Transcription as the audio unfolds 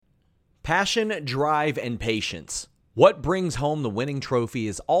Passion, drive, and patience. What brings home the winning trophy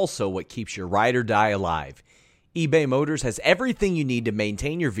is also what keeps your ride or die alive. eBay Motors has everything you need to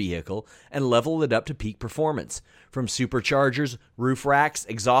maintain your vehicle and level it up to peak performance. From superchargers, roof racks,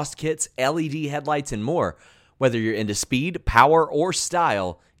 exhaust kits, LED headlights, and more. Whether you're into speed, power, or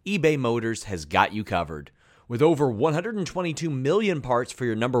style, eBay Motors has got you covered. With over 122 million parts for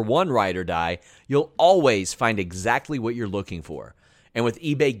your number one ride or die, you'll always find exactly what you're looking for. And with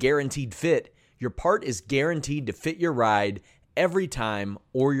eBay Guaranteed Fit, your part is guaranteed to fit your ride every time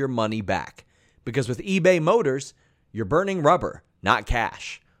or your money back. Because with eBay Motors, you're burning rubber, not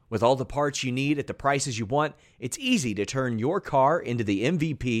cash. With all the parts you need at the prices you want, it's easy to turn your car into the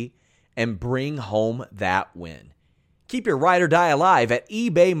MVP and bring home that win. Keep your ride or die alive at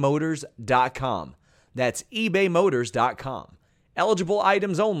ebaymotors.com. That's ebaymotors.com. Eligible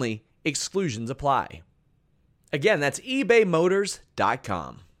items only. Exclusions apply. Again, that's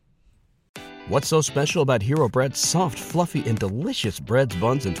ebaymotors.com. What's so special about Hero Bread's soft, fluffy, and delicious breads,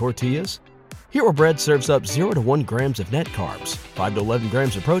 buns, and tortillas? Hero Bread serves up 0 to 1 grams of net carbs, 5 to 11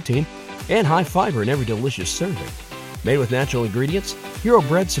 grams of protein, and high fiber in every delicious serving. Made with natural ingredients, Hero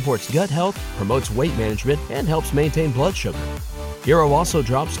Bread supports gut health, promotes weight management, and helps maintain blood sugar. Hero also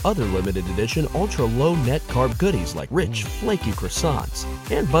drops other limited edition ultra-low net carb goodies like rich, flaky croissants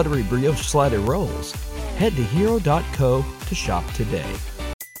and buttery brioche slider rolls. Head to hero.co to shop today.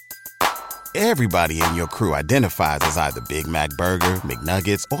 Everybody in your crew identifies as either Big Mac Burger,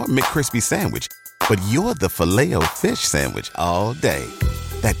 McNuggets, or McCrispy Sandwich. But you're the Filet-O-Fish Sandwich all day.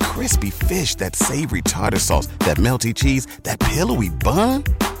 That crispy fish, that savory tartar sauce, that melty cheese, that pillowy bun.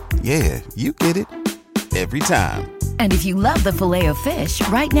 Yeah, you get it. Every time. And if you love the Filet-O-Fish,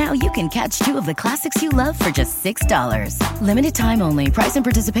 right now you can catch 2 of the classics you love for just $6. Limited time only. Price and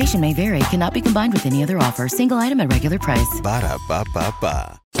participation may vary. Cannot be combined with any other offer. Single item at regular price.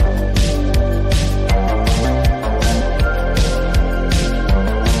 Ba-da-ba-ba-ba.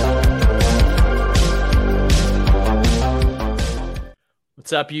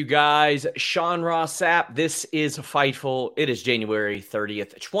 What's up, you guys? Sean Ross Sapp. This is Fightful. It is January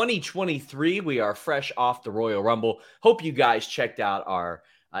 30th, 2023. We are fresh off the Royal Rumble. Hope you guys checked out our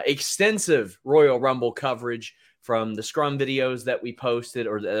extensive Royal Rumble coverage from the Scrum videos that we posted,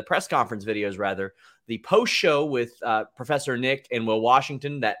 or the press conference videos, rather. The post show with Professor Nick and Will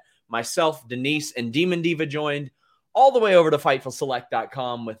Washington that myself, Denise, and Demon Diva joined all the way over to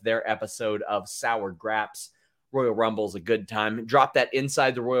FightfulSelect.com with their episode of Sour Graps. Royal Rumble's a good time. Dropped that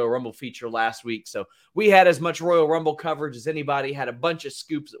Inside the Royal Rumble feature last week, so we had as much Royal Rumble coverage as anybody. Had a bunch of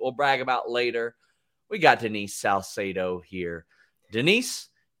scoops that we'll brag about later. We got Denise Salcedo here. Denise,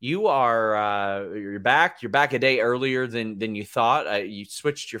 you are you're back. You're back a day earlier than you thought. You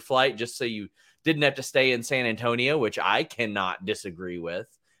switched your flight just so you didn't have to stay in San Antonio, which I cannot disagree with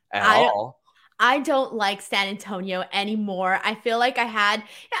at all. I don't like San Antonio anymore. I feel like I don't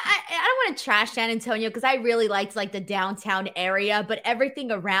want to trash San Antonio because I really liked like the downtown area, but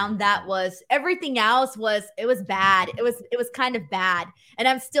everything around that everything else was bad. It was kind of bad. And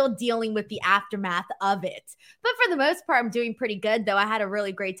I'm still dealing with the aftermath of it. But for the most part, I'm doing pretty good though. I had a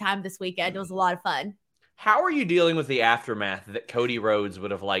really great time this weekend. It was a lot of fun. How are you dealing with the aftermath that Cody Rhodes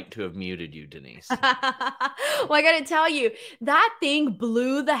would have liked to have muted you, Denise? Well, I got to tell you, that thing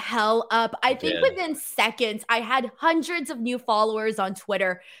blew the hell up. I think within seconds, I had hundreds of new followers on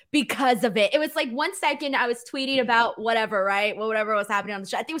Twitter because of it. It was like 1 second I was tweeting about whatever, right? Well, whatever was happening on the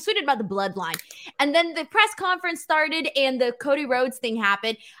show. I think it was tweeted about the bloodline. And then the press conference started and the Cody Rhodes thing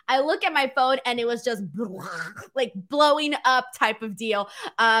happened. I look at my phone and it was just like blowing up type of deal.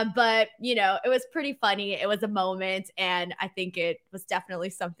 But, you know, it was pretty funny. It was a moment, and I think it was definitely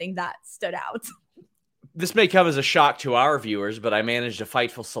something that stood out. This may come as a shock to our viewers, but I managed a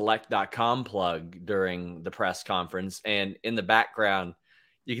FightfulSelect.com plug during the press conference, and in the background,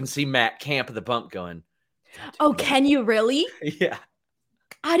 you can see Matt Camp at the bump going. Oh, can you really? Yeah.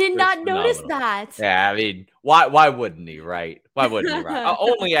 I did not notice that. Yeah, I mean, why wouldn't he, right? Why wouldn't he, right? I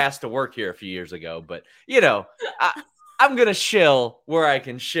only asked to work here a few years ago, but, you know, I'm going to shill where I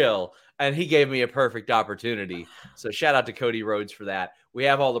can shill. And he gave me a perfect opportunity. So shout out to Cody Rhodes for that. We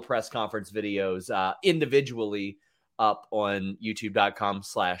have all the press conference videos individually up on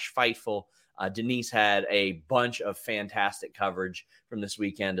youtube.com/Fightful. Denise had a bunch of fantastic coverage from this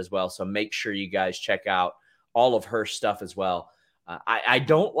weekend as well. So make sure you guys check out all of her stuff as well. I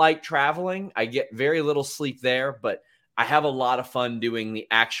don't like traveling. I get very little sleep there, but I have a lot of fun doing the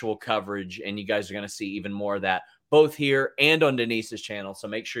actual coverage. And you guys are going to see even more of that, both here and on Denise's channel. So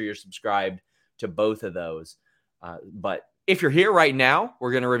make sure you're subscribed to both of those. But if you're here right now,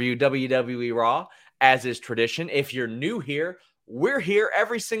 we're going to review WWE Raw, as is tradition. If you're new here, we're here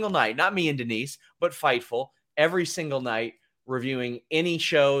every single night, not me and Denise, but Fightful, every single night, reviewing any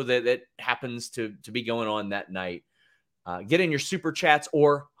show that happens to be going on that night. Get in your super chats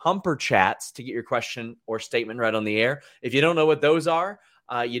or humper chats to get your question or statement read on the air. If you don't know what those are,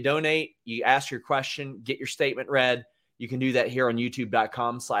 you donate, you ask your question, get your statement read. You can do that here on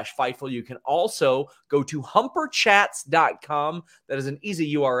youtube.com/Fightful. You can also go to humperchats.com. That is an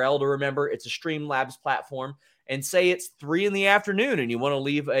easy URL to remember. It's a Streamlabs platform. And say it's 3 p.m. and you want to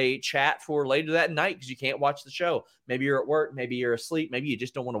leave a chat for later that night because you can't watch the show. Maybe you're at work. Maybe you're asleep. Maybe you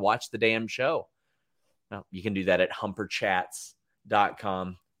just don't want to watch the damn show. Well, you can do that at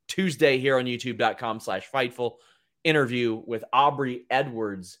humperchats.com. Tuesday here on youtube.com/Fightful. Interview with Aubrey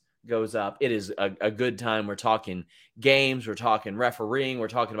Edwards goes up. It is a good time. We're talking games. We're talking refereeing. We're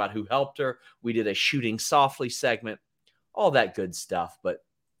talking about who helped her. We did a shooting softly segment. All that good stuff. But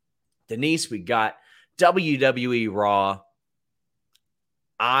Denise, we got WWE Raw.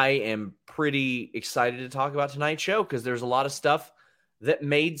 I am pretty excited to talk about tonight's show because there's a lot of stuff that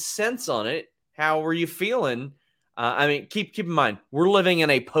made sense on it. How were you feeling? Keep in mind, we're living in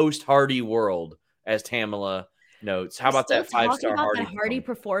a post-Hardy world, as Tamala notes. How about that 5-star Hardy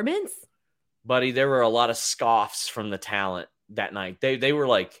performance? Buddy, there were a lot of scoffs from the talent that night. They were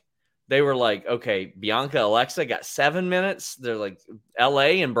like, okay, Bianca, Alexa got 7 minutes. They're like,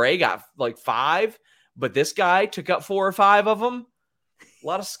 LA and Bray got like 5, but this guy took up 4 or 5 of them. A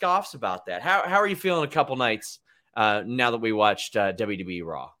lot of scoffs about that. How are you feeling a couple nights now that we watched WWE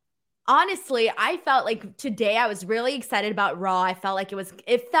Raw? Honestly, I felt like today I was really excited about Raw. I felt like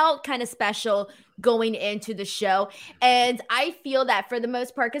it felt kind of special going into the show. And I feel that for the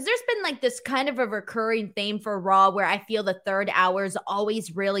most part, because there's been like this kind of a recurring theme for Raw where I feel the third hour is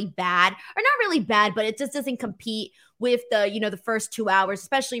always really bad, or not really bad, but it just doesn't compete with the first 2 hours,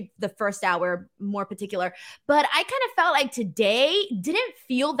 especially the first hour more particular. But I kind of felt like today didn't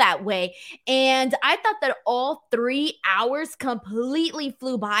feel that way. And I thought that all 3 hours completely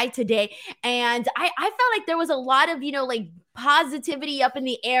flew by today. And I felt like there was a lot of, positivity up in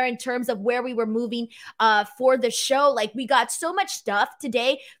the air in terms of where we were moving for the show. Like, we got so much stuff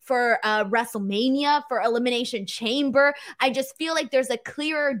today for WrestleMania, for Elimination Chamber. I just feel like there's a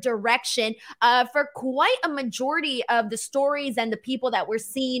clearer direction for quite a majority of the stories and the people that we're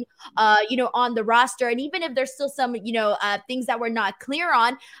seeing, on the roster. And even if there's still some, things that we're not clear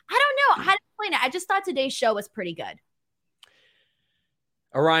on, I don't know how to explain it. I just thought today's show was pretty good.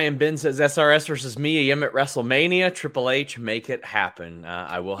 Orion Ben says SRS versus Mia Yim at WrestleMania. Triple H, make it happen.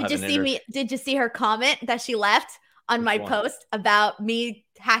 I will have. Did you see her comment that she left on my post about me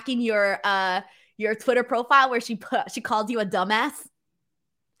hacking your Twitter profile where she called you a dumbass?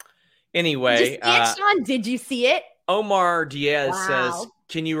 Anyway, did you see it, Sean? Did you see it? Omar Diaz says,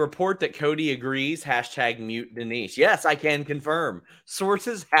 "Can you report that Cody agrees? #mute Denise." Yes, I can confirm.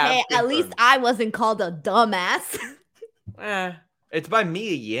 Sources have. Hey, at least I wasn't called a dumbass. It's by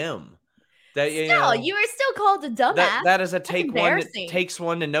Mia Yim. You were still called a dumbass. That is a takes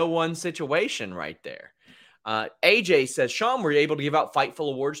one to know one situation right there. AJ says, Sean, were you able to give out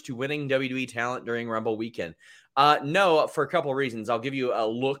Fightful awards to winning WWE talent during Rumble weekend? No, for a couple of reasons. I'll give you a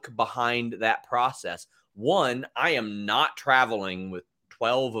look behind that process. One, I am not traveling with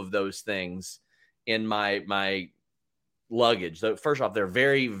 12 of those things in my luggage. So first off, they're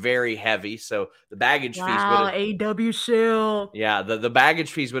very, very heavy. So the baggage fees would have, AW shield. Yeah, the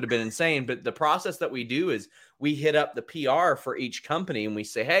baggage fees would have been insane. But the process that we do is we hit up the PR for each company and we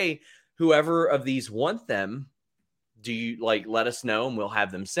say, hey, whoever of these want them, do you let us know and we'll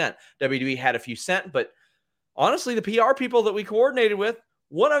have them sent. WWE had a few sent, but honestly, the PR people that we coordinated with,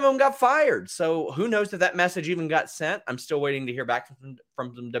 one of them got fired. So who knows if that message even got sent? I'm still waiting to hear back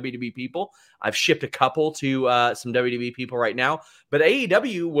from some WWE people. I've shipped a couple to some WWE people right now. But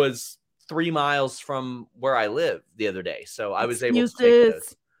AEW was 3 miles from where I live the other day. So I was able to take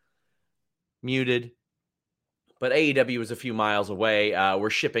those. Muted. But AEW was a few miles away. We're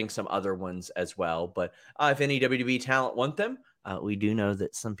shipping some other ones as well. But if any WWE talent want them, we do know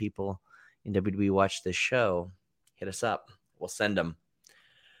that some people in WWE watch this show. Hit us up. We'll send them.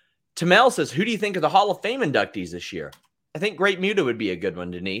 Tamel says, who do you think are the Hall of Fame inductees this year? I think Great Muta would be a good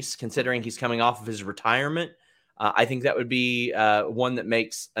one, Denise, considering he's coming off of his retirement. I think that would be one that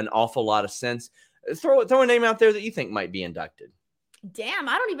makes an awful lot of sense. Throw a name out there that you think might be inducted. Damn,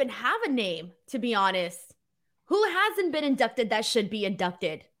 I don't even have a name, to be honest. Who hasn't been inducted that should be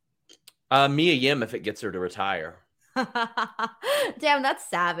inducted? Mia Yim, if it gets her to retire. Damn, that's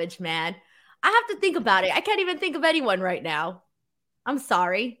savage, man. I have to think about it. I can't even think of anyone right now. I'm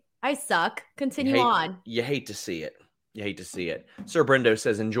sorry. I suck. Continue on. You hate to see it. Sir Brendo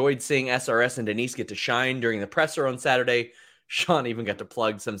says, enjoyed seeing SRS and Denise get to shine during the presser on Saturday. Sean even got to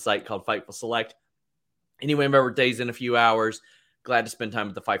plug some site called Fightful Select. Anyway, my birthday's in a few hours. Glad to spend time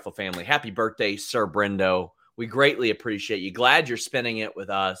with the Fightful family. Happy birthday, Sir Brendo. We greatly appreciate you. Glad you're spending it with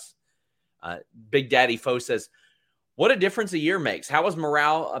us. Big Daddy Foe says, what a difference a year makes. How was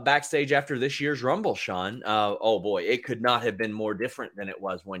morale backstage after this year's Rumble, Sean? Oh, boy, it could not have been more different than it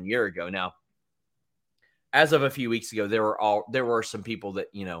was 1 year ago. Now, as of a few weeks ago, there were some people that,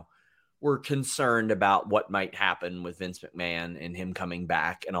 were concerned about what might happen with Vince McMahon and him coming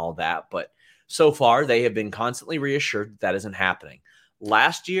back and all that. But so far, they have been constantly reassured that isn't happening.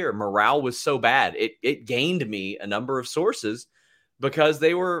 Last year, morale was so bad. It gained me a number of sources because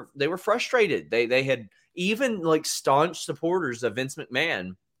they were frustrated. They had even like staunch supporters of Vince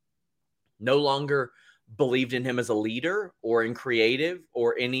McMahon no longer believed in him as a leader or in creative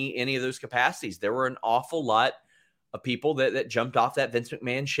or any of those capacities. There were an awful lot of people that jumped off that Vince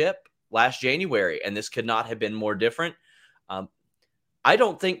McMahon ship last January, and this could not have been more different. I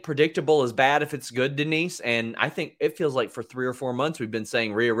don't think predictable is bad if it's good, Denise. And I think it feels like for 3 or 4 months, we've been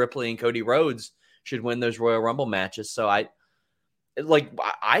saying Rhea Ripley and Cody Rhodes should win those Royal Rumble matches. So I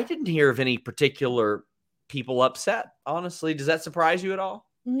didn't hear of any particular people upset. Honestly, does that surprise you at all?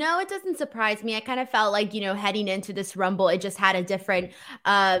 No, it doesn't surprise me. I kind of felt like, heading into this Rumble, it just had a different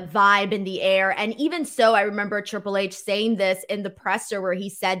vibe in the air. And even so, I remember Triple H saying this in the presser where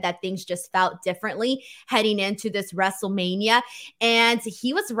he said that things just felt differently heading into this WrestleMania. And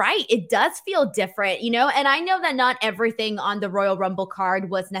he was right. It does feel different, and I know that not everything on the Royal Rumble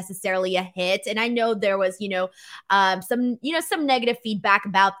card was necessarily a hit. And I know there was, some negative feedback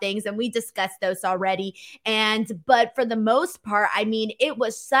about things, and we discussed those already. But for the most part, I mean, it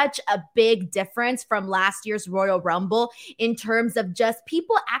was such a big difference from last year's Royal Rumble in terms of just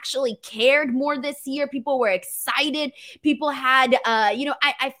people actually cared more this year. People were excited. People had,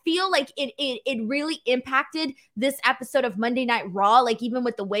 I feel like it really impacted this episode of Monday Night Raw. Like even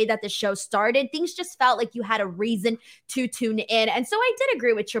with the way that the show started, things just felt like you had a reason to tune in. And so I did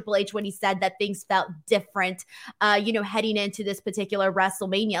agree with Triple H when he said that things felt different, heading into this particular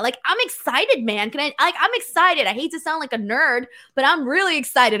WrestleMania. Like I'm excited, man. I'm excited. I hate to sound like a nerd, but I'm really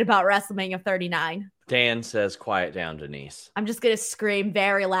excited about WrestleMania 39. Dan says, quiet down, Denise. I'm just going to scream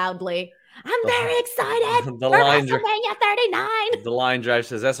very loudly. I'm very excited for WrestleMania 39. The line drive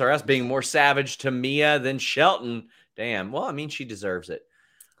says, SRS being more savage to Mia than Shelton. Damn. Well, I mean, she deserves it.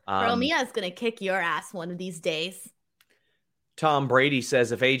 Girl, Mia's going to kick your ass one of these days. Tom Brady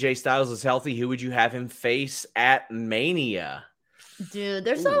says, if AJ Styles is healthy, who would you have him face at Mania? Dude,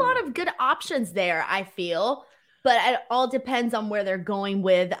 there's a lot of good options there, I feel. But it all depends on where they're going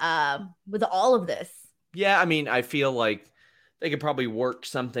with all of this. Yeah, I mean, I feel like they could probably work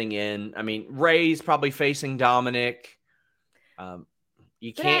something in. I mean, Ray's probably facing Dominic.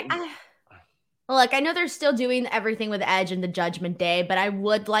 You can't. Look, I know they're still doing everything with Edge and the Judgment Day, but I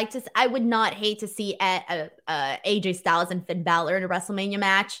would not hate to see AJ Styles and Finn Balor in a WrestleMania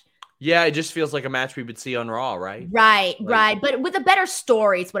match. Yeah, it just feels like a match we would see on Raw, right? Right. But with a better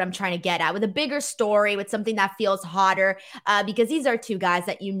story is what I'm trying to get at. With a bigger story, with something that feels hotter, because these are two guys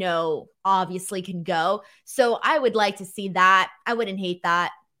that obviously can go. So I would like to see that. I wouldn't hate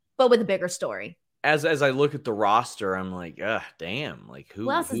that, but with a bigger story. As I look at the roster, I'm like, damn. Like who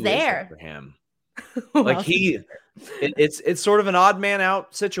else is there for him? Like it's sort of an odd man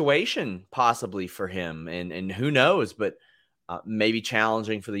out situation possibly for him, and who knows, but. Maybe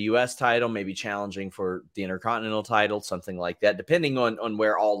challenging for the U.S. title, maybe challenging for the Intercontinental title, something like that, depending on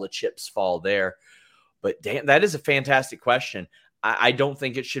where all the chips fall there. But damn, that is a fantastic question. I don't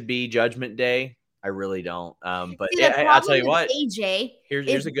think it should be Judgment Day. I really don't. But I'll tell you what. AJ,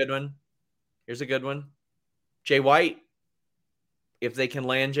 here's a good one. Here's a good one. Jay White. If they can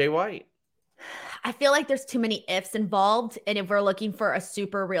land Jay White. I feel like there's too many ifs involved. And if we're looking for a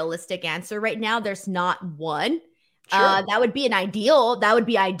super realistic answer right now, there's not one. Sure. That would be ideal.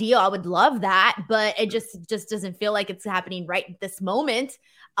 I would love that, but it just doesn't feel like it's happening right at this moment.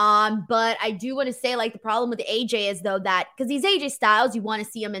 But I do want to say, like, the problem with AJ is though that because he's AJ Styles, you want to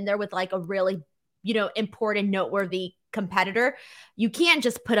see him in there with like a really, important, noteworthy competitor. You can't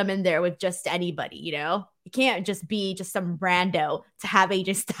just put him in there with just anybody, You can't just be just some rando to have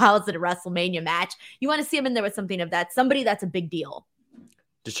AJ Styles in a WrestleMania match. You want to see him in there with somebody that's a big deal.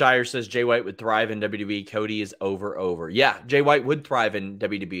 DeShire says Jay White would thrive in WWE. Cody is over. Yeah, Jay White would thrive in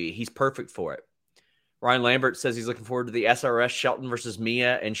WWE. He's perfect for it. Ryan Lambert says he's looking forward to the SRS Shelton versus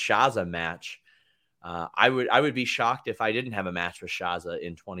Mia and Shaza match. I would be shocked if I didn't have a match with Shaza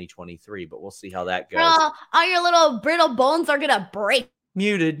in 2023, but we'll see how that goes. Girl, all your little brittle bones are going to break.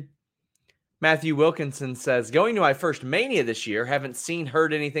 Muted. Matthew Wilkinson says, going to my first Mania this year. Haven't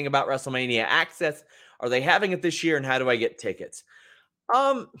heard anything about WrestleMania Access. Are they having it this year, and how do I get tickets?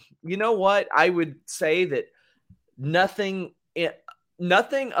 You know what? I would say that nothing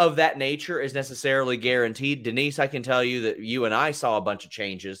of that nature is necessarily guaranteed. Denise, I can tell you that you and I saw a bunch of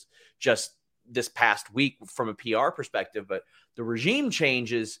changes just this past week from a PR perspective, but the regime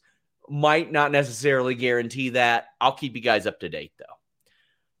changes might not necessarily guarantee that. I'll keep you guys up to date,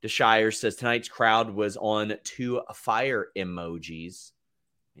 though. DeShire says tonight's crowd was on 2 fire emojis.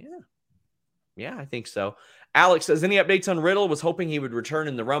 Yeah, I think so. Alex says, any updates on Riddle? Was hoping he would return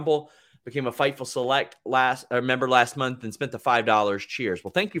in the Rumble. Became a Fightful Select member last month and spent the $5. Cheers.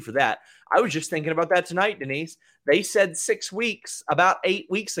 Well, thank you for that. I was just thinking about that tonight, Denise. They said 6 weeks, about 8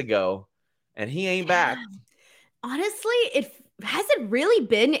 weeks ago, and he ain't back. Honestly, has it really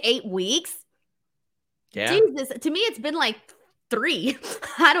been 8 weeks? Yeah. Jesus, to me, it's been like 3.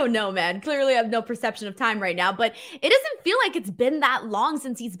 I don't know, man. Clearly, I have no perception of time right now, but it doesn't feel like it's been that long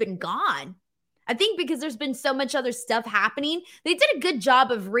since he's been gone. I think because there's been so much other stuff happening, they did a good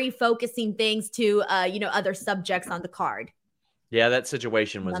job of refocusing things to, other subjects on the card. Yeah, that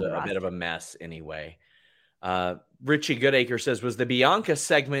situation was a bit of a mess anyway. Richie Goodacre says, was the Bianca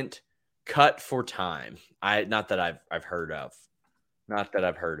segment cut for time? Not that I've heard of.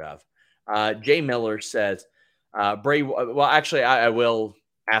 Jay Miller says, Bray. Well, actually, I will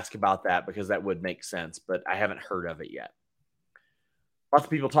ask about that because that would make sense, but I haven't heard of it yet. Lots of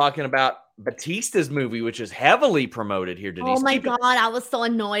people talking about Batista's movie, which is heavily promoted here, Denise. Oh my God, I was so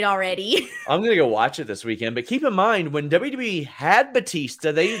annoyed already. I'm going to go watch it this weekend, but keep in mind, when WWE had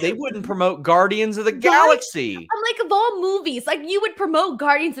Batista, they wouldn't promote Guardians of the Galaxy. I'm like, of all movies, like you would promote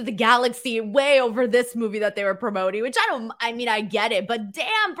Guardians of the Galaxy way over this movie that they were promoting, which I get it, but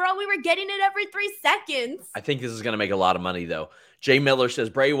damn, bro, we were getting it every 3 seconds. I think this is going to make a lot of money, though. Jay Miller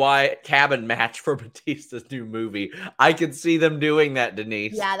says, Bray Wyatt cabin match for Batista's new movie. I can see them doing that,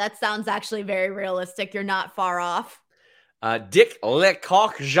 Denise. Yeah, that sounds actually very realistic. You're not far off. Dick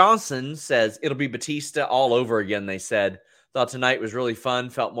Lecoq Johnson says, it'll be Batista all over again, they said. Thought tonight was really fun.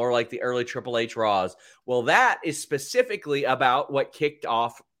 Felt more like the early Triple H Raws. Well, that is specifically about what kicked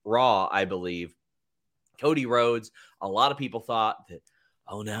off Raw, I believe. Cody Rhodes, a lot of people thought that,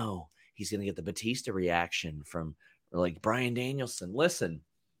 oh no, he's going to get the Batista reaction from like Bryan Danielson. Listen,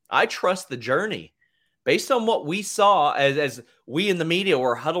 I trust the journey. Based on what we saw as we in the media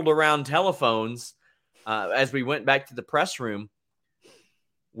were huddled around telephones as we went back to the press room,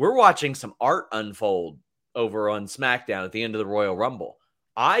 we're watching some art unfold over on SmackDown at the end of the Royal Rumble.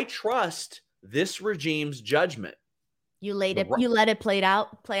 I trust this regime's judgment. You let it play out.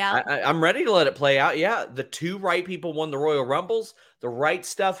 I'm ready to let it play out. Yeah, the 2 right people won the Royal Rumbles. The right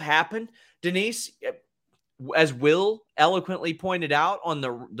stuff happened. Denise, as Will eloquently pointed out on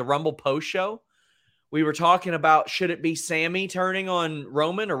the Rumble post show, we were talking about, should it be Sammy turning on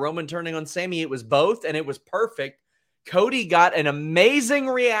Roman or Roman turning on Sammy? It was both, and it was perfect. Cody got an amazing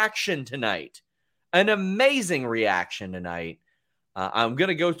reaction tonight. I'm going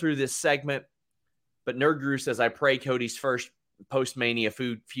to go through this segment, but Nerd Guru says, I pray Cody's first post-Mania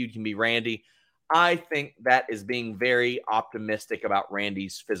feud can be Randy. I think that is being very optimistic about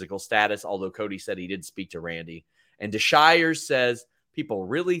Randy's physical status, although Cody said he did speak to Randy. And DeShire says people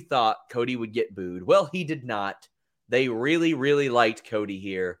really thought Cody would get booed. Well, he did not. They really, really liked Cody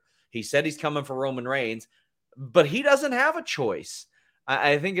here. He said he's coming for Roman Reigns, but he doesn't have a choice.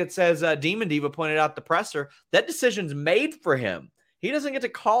 I think it says Demon Diva pointed out the presser. That decision's made for him. He doesn't get to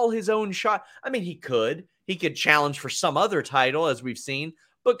call his own shot. I mean, he could. He could challenge for some other title, as we've seen.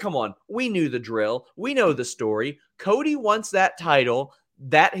 But come on, we knew the drill. We know the story. Cody wants that title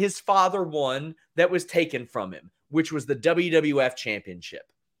that his father won that was taken from him, which was the WWF Championship.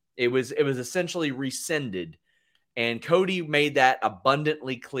 It was essentially rescinded, and Cody made that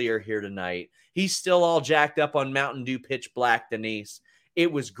abundantly clear here tonight. He's still all jacked up on Mountain Dew Pitch Black, Denise.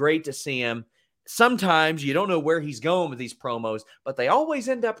 It was great to see him. Sometimes you don't know where he's going with these promos, but they always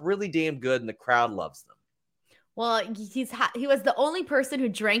end up really damn good, and the crowd loves them. Well, he was the only person who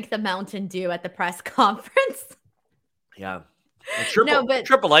drank the Mountain Dew at the press conference. Yeah.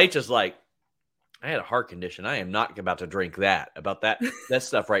 Triple H is like, I had a heart condition. I am not about to drink that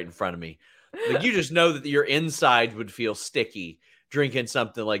stuff right in front of me. Like, you just know that your insides would feel sticky drinking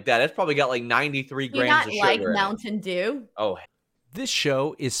something like that. It's probably got like 93 grams of sugar. Like Mountain Dew. Oh. This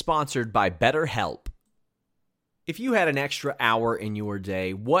show is sponsored by BetterHelp. If you had an extra hour in your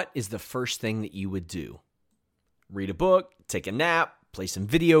day, what is the first thing that you would do? Read a book, take a nap, play some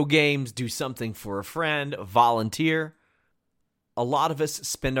video games, do something for a friend, volunteer. A lot of us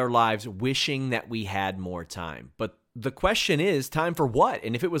spend our lives wishing that we had more time. But the question is, time for what?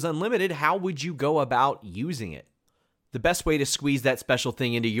 And if it was unlimited, how would you go about using it? The best way to squeeze that special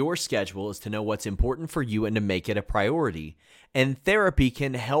thing into your schedule is to know what's important for you and to make it a priority. And therapy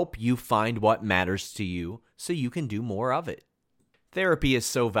can help you find what matters to you so you can do more of it. Therapy is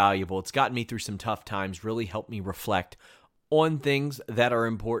so valuable. It's gotten me through some tough times, really helped me reflect on things that are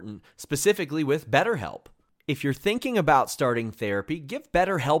important, specifically with BetterHelp. If you're thinking about starting therapy, give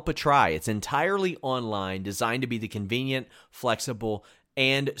BetterHelp a try. It's entirely online, designed to be the convenient, flexible,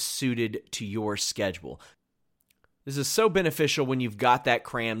 and suited to your schedule. This is so beneficial when you've got that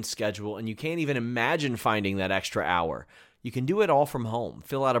crammed schedule and you can't even imagine finding that extra hour. You can do it all from home.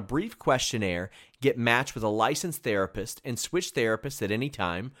 Fill out a brief questionnaire, get matched with a licensed therapist, and switch therapists at any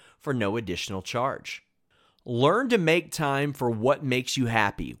time for no additional charge. Learn to make time for what makes you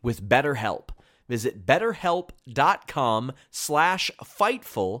happy with BetterHelp. Visit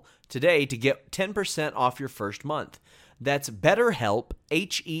betterhelp.com/Fightful today to get 10% off your first month. That's BetterHelp,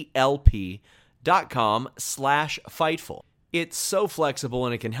 HELP.com/Fightful. It's so flexible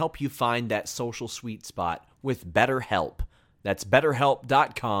and it can help you find that social sweet spot with BetterHelp. That's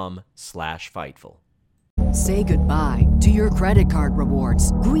betterhelp.com/Fightful. Say goodbye to your credit card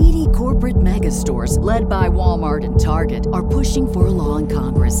rewards. Greedy corporate mega stores, led by Walmart and Target, are pushing for a law in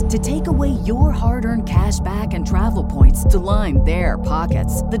Congress to take away your hard-earned cash back and travel points to line their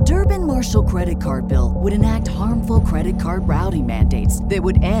pockets. The Durbin-Marshall credit card bill would enact harmful credit card routing mandates that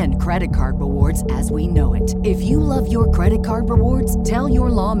would end credit card rewards as we know it. If you love your credit card rewards, tell your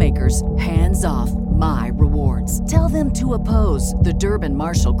lawmakers, hands off my rewards. Tell them to oppose the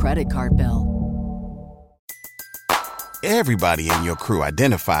Durbin-Marshall credit card bill. Everybody in your crew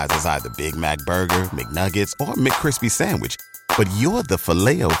identifies as either Big Mac Burger, McNuggets, or McCrispy Sandwich. But you're the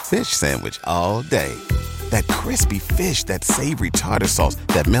Filet-O-Fish Sandwich all day. That crispy fish, that savory tartar sauce,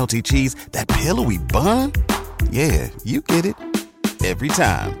 that melty cheese, that pillowy bun. Yeah, you get it. Every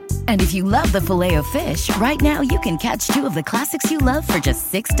time. And if you love the Filet-O-Fish, right now you can catch two of the classics you love for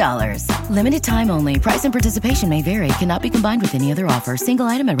just $6. Limited time only. Price and participation may vary. Cannot be combined with any other offer. Single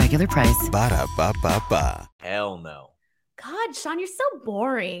item at regular price. Ba-da-ba-ba-ba. Hell no. God, Sean, you're so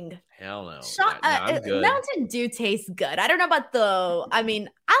boring. Hell no. Sean, I'm good. Mountain Dew tastes good. I don't know about I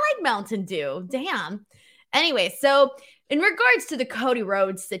like Mountain Dew. Damn. Anyway, so in regards to the Cody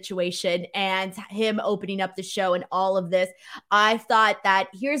Rhodes situation and him opening up the show and all of this, I thought that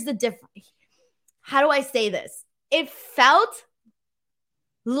here's the difference. How do I say this? It felt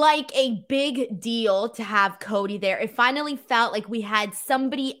like a big deal to have Cody there. It finally felt like we had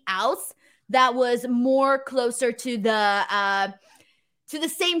somebody else that was more closer to the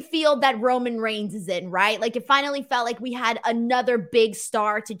same field that Roman Reigns is in, right? Like it finally felt like we had another big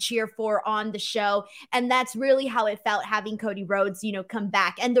star to cheer for on the show. And that's really how it felt having Cody Rhodes, come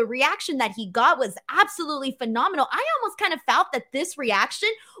back. And the reaction that he got was absolutely phenomenal. I almost kind of felt that this reaction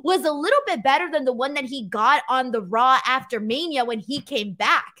was a little bit better than the one that he got on the Raw after Mania when he came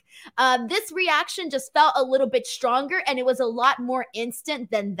back. This reaction just felt a little bit stronger and it was a lot more instant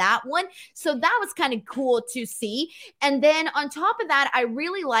than that one. So that was kind of cool to see. And then on top of that, I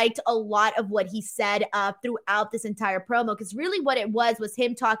really liked a lot of what he said throughout this entire promo, because really what it was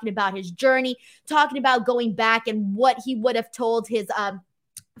him talking about his journey, talking about going back and what he would have told his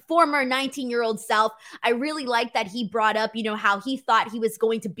former 19-year-old self. I really like that he brought up, how he thought he was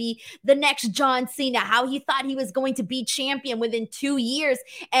going to be the next John Cena, how he thought he was going to be champion within 2 years.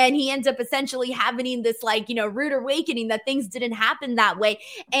 And he ends up essentially having this rude awakening that things didn't happen that way.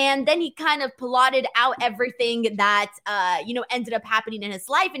 And then he kind of plotted out everything that, ended up happening in his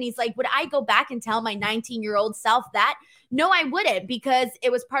life. And he's like, would I go back and tell my 19-year-old self that? No, I wouldn't, because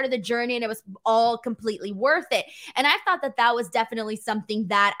it was part of the journey and it was all completely worth it. And I thought that was definitely something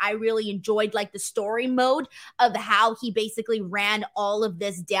that I really enjoyed, like the story mode of how he basically ran all of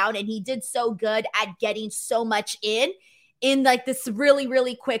this down. And he did so good at getting so much in like this really,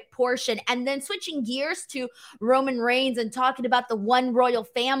 really quick portion. And then switching gears to Roman Reigns and talking about the one royal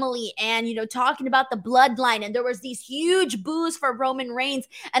family and, talking about the bloodline. And there was these huge boos for Roman Reigns.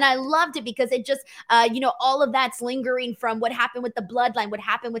 And I loved it because it just, all of that's lingering from what happened with the bloodline, what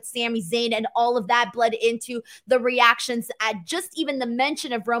happened with Sami Zayn, and all of that bled into the reactions at just even the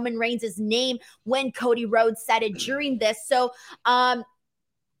mention of Roman Reigns' name when Cody Rhodes said it during this. So,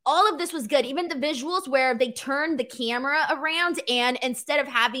 all of this was good. Even the visuals where they turned the camera around and instead of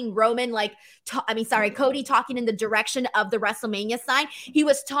having Roman Cody talking in the direction of the WrestleMania sign, he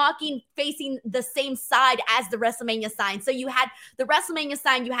was talking facing the same side as the WrestleMania sign. So you had the WrestleMania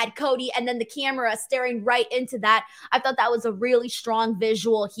sign, you had Cody, and then the camera staring right into that. I thought that was a really strong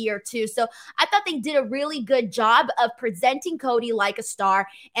visual here too. So I thought they did a really good job of presenting Cody like a star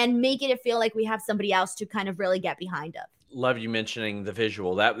and making it feel like we have somebody else to kind of really get behind it. Love you mentioning the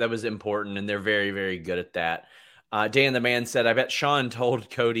visual. That was important, and they're very, very good at that. Dan the Man said, I bet Sean told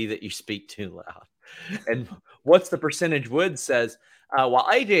Cody that you speak too loud. And What's the Percentage Wood says, while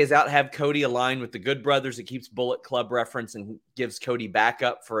AJ is out, have Cody aligned with the Good Brothers. It keeps Bullet Club reference and gives Cody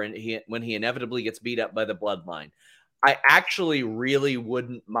backup for when he inevitably gets beat up by the Bloodline. I actually really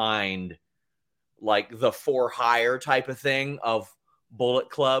wouldn't mind like the for hire type of thing of Bullet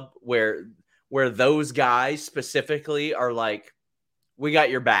Club where those guys specifically are like, we got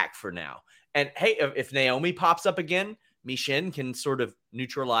your back for now. And hey, if Naomi pops up again, Michin can sort of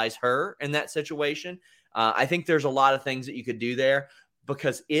neutralize her in that situation. I think there's a lot of things that you could do there,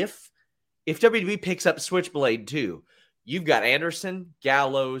 because if WWE picks up Switchblade too, you've got Anderson,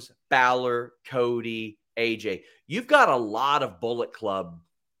 Gallows, Balor, Cody, AJ. You've got a lot of Bullet Club.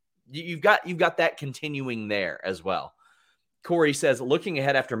 You've got that continuing there as well. Corey says, looking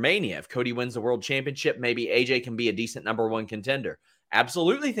ahead after Mania, if Cody wins the World Championship, maybe AJ can be a decent number one contender.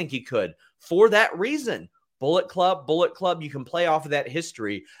 Absolutely think he could. For that reason, Bullet Club, you can play off of that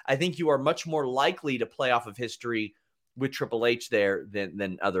history. I think you are much more likely to play off of history with Triple H there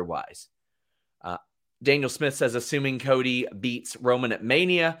than otherwise. Daniel Smith says, assuming Cody beats Roman at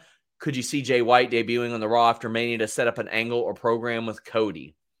Mania, could you see Jay White debuting on the Raw after Mania to set up an angle or program with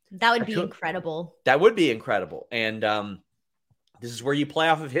Cody? That would be incredible. That would be incredible. And this is where you play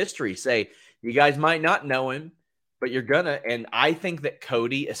off of history. Say, you guys might not know him, but you're gonna. And I think that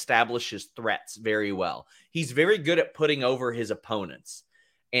Cody establishes threats very well. He's very good at putting over his opponents.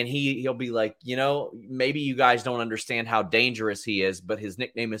 And he'll be like, maybe you guys don't understand how dangerous he is, but his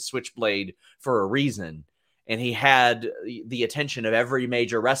nickname is Switchblade for a reason. And he had the attention of every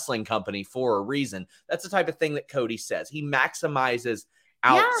major wrestling company for a reason. That's the type of thing that Cody says. He maximizes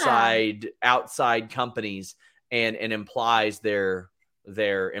outside companies and implies their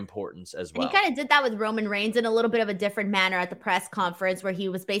importance as well. And he kind of did that with Roman Reigns in a little bit of a different manner at the press conference, where he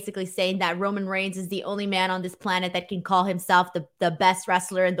was basically saying that Roman Reigns is the only man on this planet that can call himself the best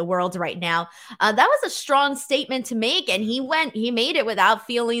wrestler in the world right now. That was a strong statement to make, and he made it without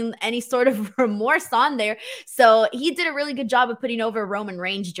feeling any sort of remorse on there. So he did a really good job of putting over Roman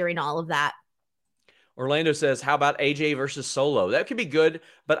Reigns during all of that. Orlando says, how about AJ versus Solo? That could be good,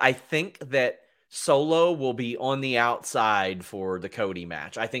 but I think that Solo will be on the outside for the Cody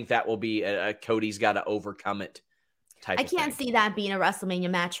match. I think that will be a Cody's got to overcome it type of thing. I can't see that being a WrestleMania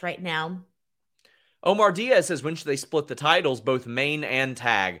match right now. Omar Diaz says, when should they split the titles, both main and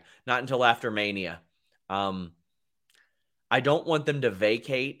tag? Not until after Mania. I don't want them to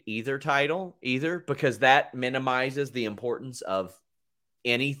vacate either title because that minimizes the importance of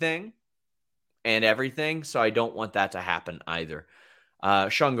anything and everything. So I don't want that to happen either.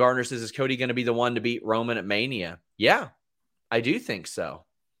 Sean Garner says, is Cody going to be the one to beat Roman at Mania? Yeah, I do think so.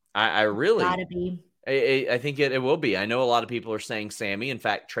 I really gotta be. I think it will be. I know a lot of people are saying Sammy. In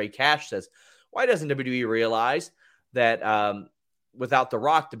fact, Trey Cash says, why doesn't WWE realize that without The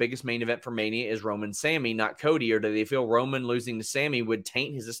Rock, the biggest main event for Mania is Roman Sammy, not Cody? Or do they feel Roman losing to Sammy would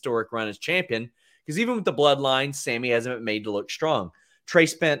taint his historic run as champion? Because even with the bloodline, Sammy hasn't been made to look strong. Trey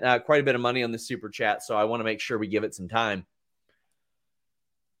spent quite a bit of money on the super chat, so I want to make sure we give it some time.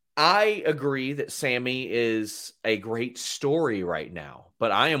 I agree that Sammy is a great story right now,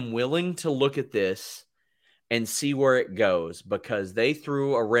 but I am willing to look at this and see where it goes, because they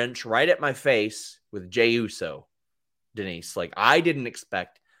threw a wrench right at my face with Jey Uso, Denise. Like, I didn't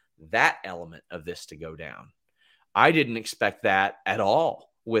expect that element of this to go down. I didn't expect that at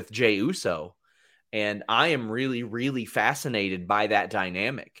all with Jey Uso. And I am really, really fascinated by that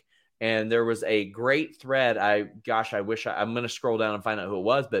dynamic. And there was a great thread. I'm going to scroll down and find out who it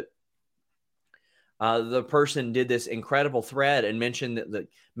was, but the person did this incredible thread and mentioned that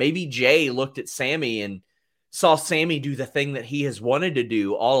maybe Jay looked at Sammy and saw Sammy do the thing that he has wanted to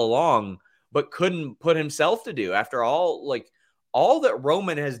do all along, but couldn't put himself to do. After all, like all that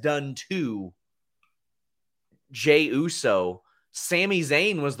Roman has done to Jey Uso, Sami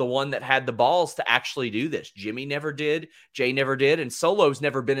Zayn was the one that had the balls to actually do this. Jimmy never did. Jay never did. And Solo's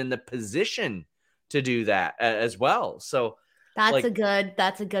never been in the position to do that as well. So that's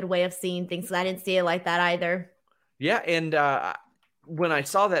a good way of seeing things. I didn't see it like that either. Yeah. And when I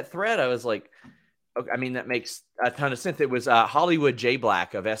saw that thread, I was like, okay, I mean, that makes a ton of sense. It was Hollywood J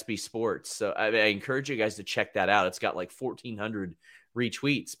Black of SB Sports. So I encourage you guys to check that out. It's got like 1,400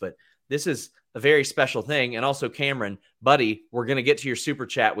 retweets, but this is a very special thing. And also, Cameron, buddy, we're going to get to your super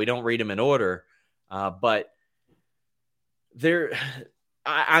chat. We don't read them in order, but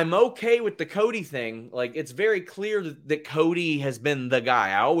I'm okay with the Cody thing. Like, it's very clear that Cody has been the guy.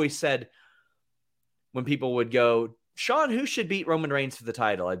 I always said when people would go, Sean, who should beat Roman Reigns for the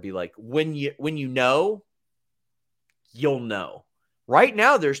title? I'd be like, when you know, you'll know. Right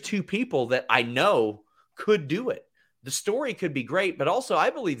now, there's two people that I know could do it. The story could be great, but also I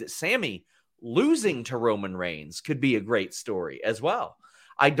believe that Sami losing to Roman Reigns could be a great story as well.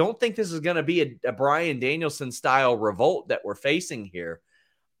 I don't think this is going to be a Bryan Danielson style revolt that we're facing here.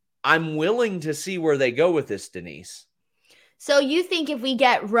 I'm willing to see where they go with this, Denise. So you think if we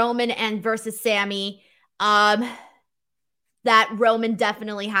get Roman and versus Sami, that Roman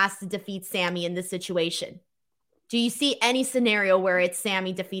definitely has to defeat Sami in this situation? Do you see any scenario where it's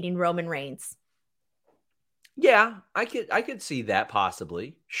Sami defeating Roman Reigns? Yeah, I could see that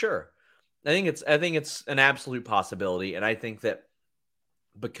possibly. Sure. I think it's an absolute possibility. And I think that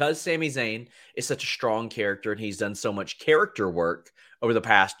because Sami Zayn is such a strong character and he's done so much character work over the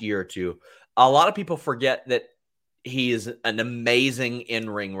past year or two, a lot of people forget that he is an amazing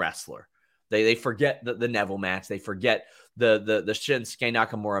in-ring wrestler. They forget the Neville match. They forget the Shinsuke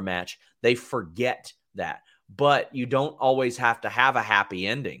Nakamura match. They forget that. But you don't always have to have a happy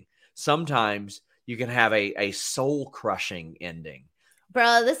ending. Sometimes you can have a soul-crushing ending.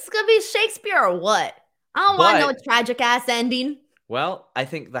 Bro, this is going to be Shakespeare or what? I don't want no tragic-ass ending. Well, I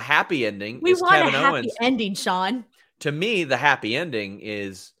think the happy ending is Kevin Owens. We want a happy ending, Sean. To me, the happy ending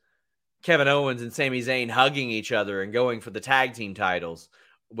is Kevin Owens and Sami Zayn hugging each other and going for the tag team titles,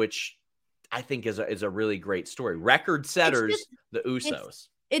 which I think is a really great story. Record setters, the Usos.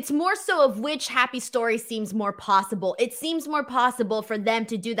 It's more so of which happy story seems more possible. It seems more possible for them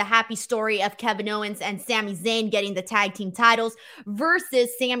to do the happy story of Kevin Owens and Sami Zayn getting the tag team titles versus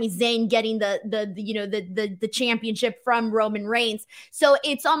Sami Zayn getting the championship from Roman Reigns. So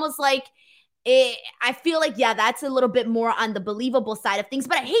it's almost like I feel like, yeah, that's a little bit more on the believable side of things,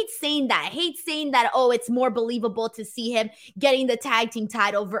 but I hate saying that. I hate saying that, oh, it's more believable to see him getting the tag team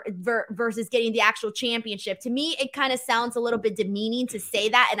title versus getting the actual championship. To me, it kind of sounds a little bit demeaning to say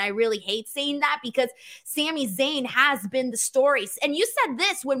that, and I really hate saying that because Sami Zayn has been the story. And you said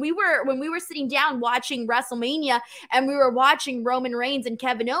this when we were sitting down watching WrestleMania and we were watching Roman Reigns and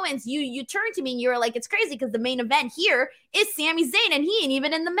Kevin Owens, you turned to me and you were like, it's crazy because the main event here is Sami Zayn and he ain't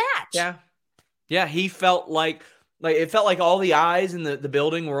even in the match. Yeah, he felt like it felt like all the eyes in the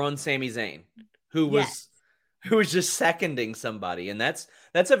building were on Sami Zayn, who was just seconding somebody. And that's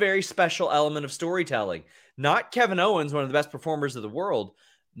a very special element of storytelling. Not Kevin Owens, one of the best performers of the world,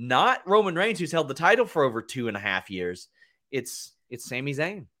 not Roman Reigns, who's held the title for over 2.5 years. It's Sami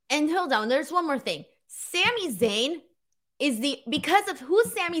Zayn. And hold on, there's one more thing. Sami Zayn because of who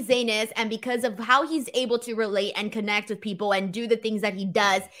Sami Zayn is and because of how he's able to relate and connect with people and do the things that he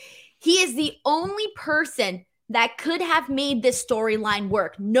does, he is the only person that could have made this storyline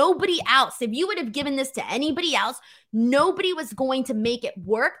work. Nobody else. If you would have given this to anybody else, nobody was going to make it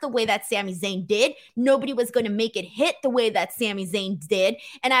work the way that Sami Zayn did. Nobody was going to make it hit the way that Sami Zayn did.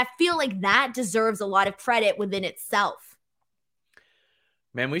 And I feel like that deserves a lot of credit within itself.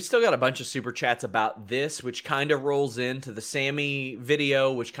 Man, we still got a bunch of super chats about this, which kind of rolls into the Sami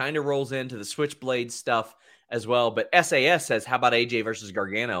video, which kind of rolls into the Switchblade stuff as well. But SAS says, how about AJ versus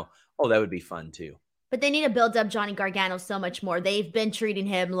Gargano? Oh, that would be fun too. But they need to build up Johnny Gargano so much more. They've been treating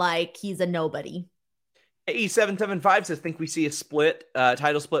him like he's a nobody. AE775 says, think we see a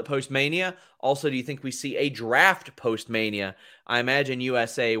title split post-Mania? Also, do you think we see a draft post-Mania? I imagine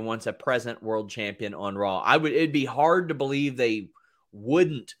USA wants a present world champion on Raw. It'd be hard to believe they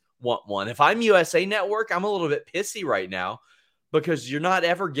wouldn't want one. If I'm USA Network, I'm a little bit pissy right now because you're not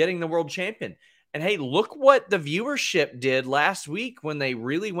ever getting the world champion. And hey, look what the viewership did last week when they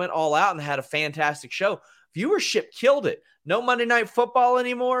really went all out and had a fantastic show. Viewership killed it. No Monday Night Football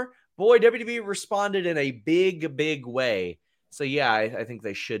anymore. Boy, WWE responded in a big, big way. So yeah, I think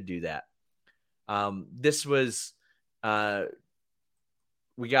they should do that. This was, Great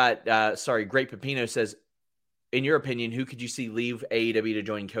Pepino says, in your opinion, who could you see leave AEW to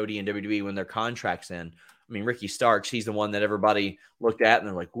join Cody and WWE when their contract's in? I mean, Ricky Starks, he's the one that everybody looked at and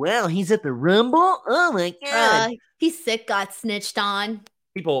they're like, well, he's at the Rumble? Oh, my God. He's sick, got snitched on.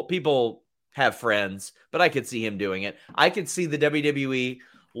 People have friends, but I could see him doing it. I could see the WWE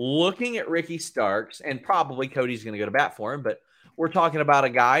looking at Ricky Starks, and probably Cody's going to go to bat for him, but we're talking about a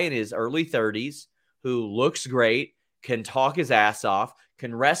guy in his early 30s who looks great, can talk his ass off,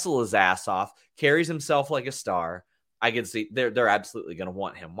 can wrestle his ass off, carries himself like a star. I can see they're absolutely going to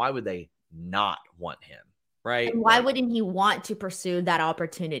want him. Why would they not want him? Right. And why wouldn't he want to pursue that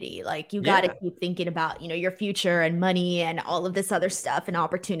opportunity? Like, you got to keep thinking about, your future and money and all of this other stuff and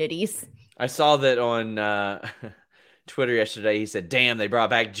opportunities. I saw that on Twitter yesterday. He said, damn, they brought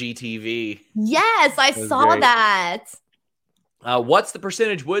back GTV. Yes, I saw that. What's the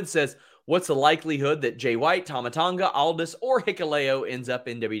percentage? Wood says, what's the likelihood that Jay White, Tama Tonga, Aldis, or Hikuleo ends up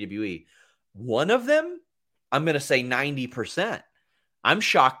in WWE? One of them, I'm going to say 90%. I'm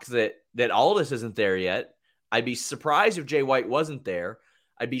shocked that that Aldis isn't there yet. I'd be surprised if Jay White wasn't there.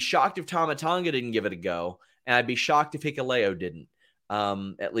 I'd be shocked if Tama Tonga didn't give it a go. And I'd be shocked if Hikuleo didn't,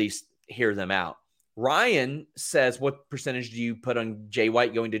 at least hear them out. Ryan says, what percentage do you put on Jay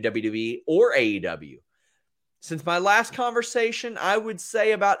White going to WWE or AEW? Since my last conversation, I would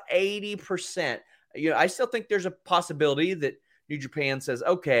say about 80%. I still think there's a possibility that New Japan says,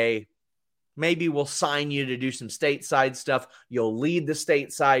 okay, maybe we'll sign you to do some stateside stuff. You'll lead the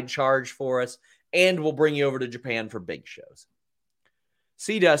stateside charge for us, and we'll bring you over to Japan for big shows.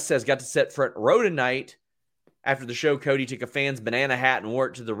 C-Dust says, got to sit front row tonight. After the show, Cody took a fan's banana hat and wore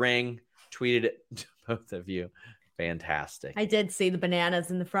it to the ring. Tweeted it to both of you. Fantastic. I did see the bananas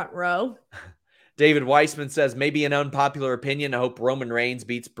in the front row. David Weissman says, maybe an unpopular opinion. I hope Roman Reigns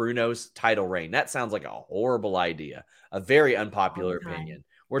beats Bruno's title reign. That sounds like a horrible idea. A very unpopular opinion.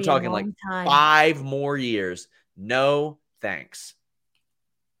 We're talking like 5 more years. No thanks.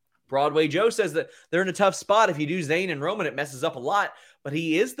 Broadway Joe says that they're in a tough spot. If you do Zayn and Roman, it messes up a lot. But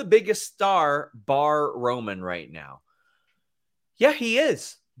he is the biggest star, bar Roman, right now. Yeah, he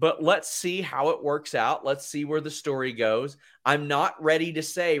is. But let's see how it works out. Let's see where the story goes. I'm not ready to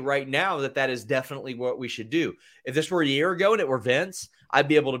say right now that is definitely what we should do. If this were a year ago and it were Vince, I'd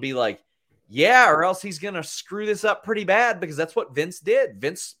be able to be like, yeah, or else he's going to screw this up pretty bad, because that's what Vince did.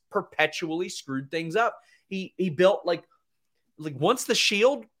 Vince perpetually screwed things up. He built like once the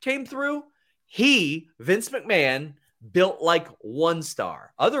Shield came through, Vince McMahon, built like one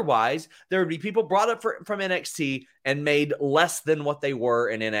star. Otherwise, there would be people brought up from NXT and made less than what they were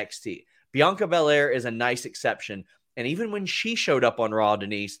in NXT. Bianca Belair is a nice exception. And even when she showed up on Raw,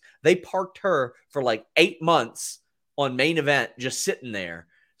 Denise, they parked her for like 8 months on main event, just sitting there.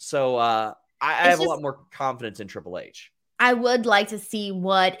 So I have a lot more confidence in Triple H. I would like to see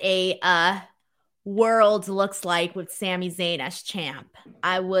what a world looks like with Sami Zayn as champ.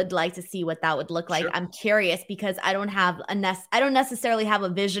 I would like to see what that would look like. Sure. I'm curious because I don't necessarily have a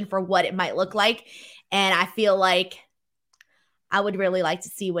vision for what it might look like, and I feel like I would really like to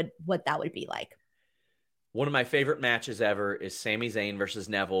see what that would be like. One of my favorite matches ever is Sami Zayn versus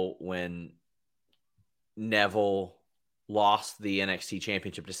Neville, when Neville lost the NXT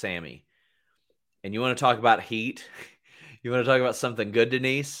championship to Sami. And you want to talk about heat? You want to talk about something good,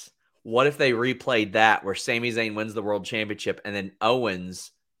 Denise? What if they replayed that where Sami Zayn wins the world championship and then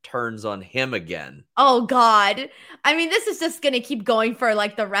Owens turns on him again? Oh, God. I mean, this is just going to keep going for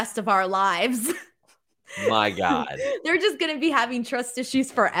like the rest of our lives. My God. They're just going to be having trust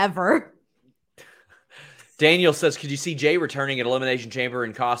issues forever. Daniel says, could you see Jay returning at Elimination Chamber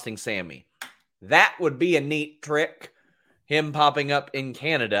and costing Sami? That would be a neat trick. Him popping up in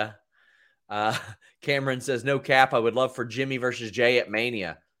Canada. Cameron says, no cap. I would love for Jimmy versus Jay at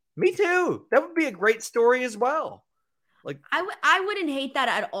Mania. Me too. That would be a great story as well. Like I wouldn't hate that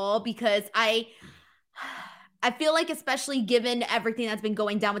at all, because I feel like, especially given everything that's been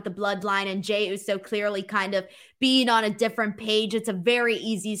going down with the bloodline and Jey Uso clearly kind of being on a different page, it's a very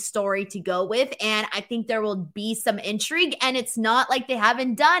easy story to go with. And I think there will be some intrigue. And it's not like they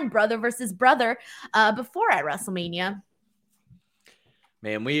haven't done brother versus brother before at WrestleMania.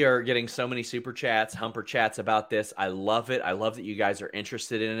 Man, we are getting so many super chats, humper chats about this. I love it. I love that you guys are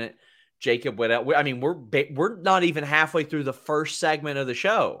interested in it. Jacob went out. I mean, we're not even halfway through the first segment of the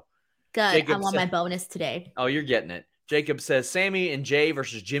show. Good. Jacob I want my bonus today. Oh, you're getting it. Jacob says Sami and Jay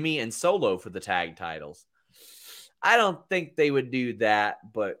versus Jimmy and Solo for the tag titles. I don't think they would do that,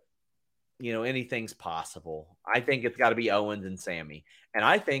 but anything's possible. I think it's got to be Owens and Sami. And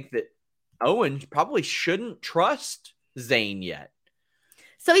I think that Owens probably shouldn't trust Zayn yet.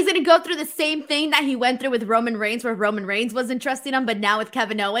 So he's going to go through the same thing that he went through with Roman Reigns, where Roman Reigns wasn't trusting him, but now with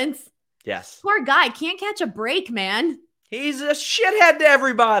Kevin Owens? Yes. Poor guy. Can't catch a break, man. He's a shithead to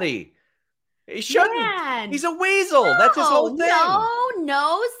everybody. He shouldn't. Man. He's a weasel. No, that's his whole thing.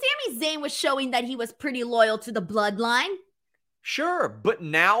 No. Sami Zayn was showing that he was pretty loyal to the bloodline. Sure, but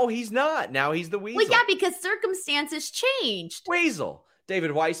now he's not. Now he's the weasel. Well, yeah, because circumstances changed. Weasel.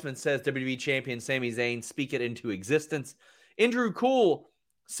 David Weissman says WWE champion Sami Zayn, speak it into existence. Andrew Cool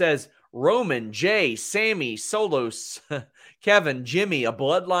says Roman, Jay, Sami, Solos, Kevin, Jimmy, a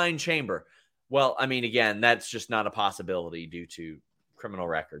bloodline chamber. Well, I mean, again, that's just not a possibility due to criminal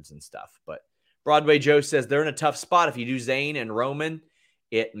records and stuff. But Broadway Joe says they're in a tough spot. If you do Zayn and Roman,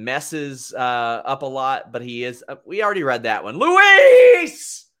 it messes up a lot. But he is. We already read that one.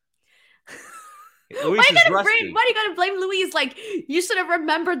 Luis! Why are you going to blame Luis? Like, you should have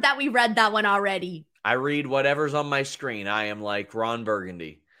remembered that we read that one already. I read whatever's on my screen. I am like Ron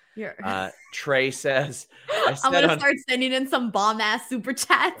Burgundy. Trey says, I'm going to start sending in some bomb-ass super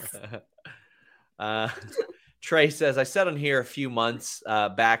chats. Trey says, I said on here a few months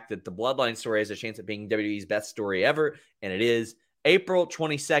back that the Bloodline story has a chance of being WWE's best story ever, and it is. April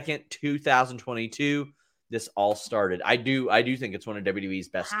 22nd, 2022, this all started. I do think it's one of WWE's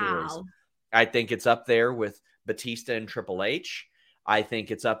best stories. I think it's up there with Batista and Triple H. I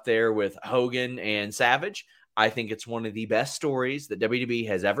think it's up there with Hogan and Savage. I think it's one of the best stories that WWE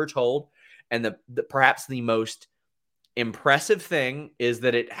has ever told. And perhaps the most impressive thing is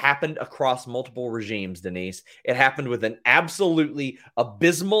that it happened across multiple regimes, Denise. It happened with an absolutely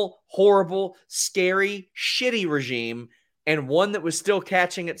abysmal, horrible, scary, shitty regime, and one that was still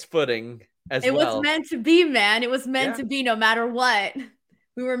catching its footing as well. It was meant to be, man. It was meant to be no matter what.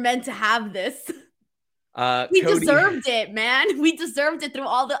 We were meant to have this. We deserved it, man. We deserved it through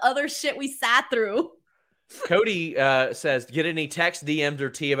all the other shit we sat through. Cody says, get any text, DMs,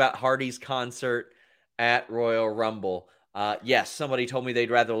 or T about Hardy's concert at Royal Rumble. Yes, somebody told me they'd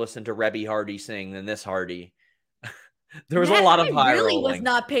rather listen to Rebby Hardy sing than this Hardy. There was a lot of high really rolling. Was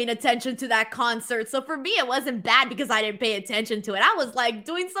not paying attention to that concert. So for me, it wasn't bad because I didn't pay attention to it. I was like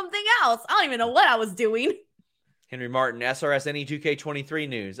doing something else. I don't even know what I was doing. Henry Martin, SRS any 2K23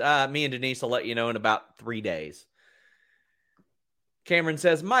 news. Me and Denise will let you know in about 3 days. Cameron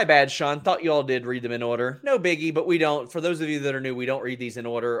says, my bad, Sean. Thought you all did read them in order. No biggie, but we don't. For those of you that are new, we don't read these in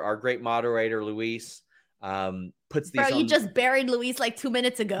order. Our great moderator, Luis, puts these on. You just buried Luis like 2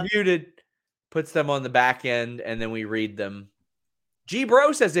 minutes ago. Muted. Puts them on the back end, and then we read them. G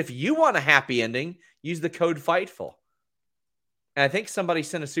Bro says, if you want a happy ending, use the code FIGHTFUL. And I think somebody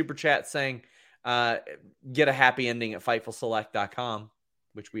sent a super chat saying, get a happy ending at FightfulSelect.com,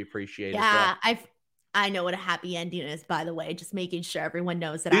 which we appreciate. Yeah, as well. I know what a happy ending is, by the way. Just making sure everyone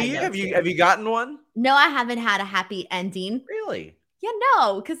knows that. Have you gotten one? No, I haven't had a happy ending. Really? Yeah,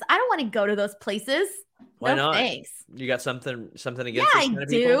 no, because I don't want to go to those places. Why not? Thanks. You got something against? Yeah, I do.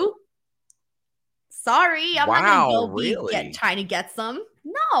 People? Sorry, I'm not gonna go trying to get some.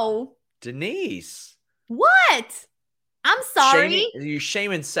 No, Denise. What? I'm sorry. Are you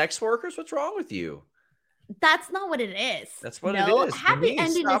shaming sex workers? What's wrong with you? That's not what it is. That's what it is. Happy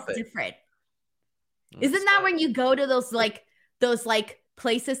ending is different. Isn't that when you go to those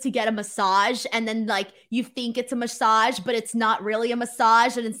places to get a massage and then like you think it's a massage, but it's not really a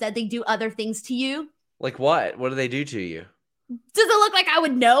massage, and instead they do other things to you? Like what? What do they do to you? Does it look like I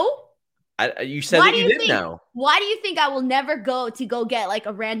would know? You said that you didn't know. Why do you think I will never go get like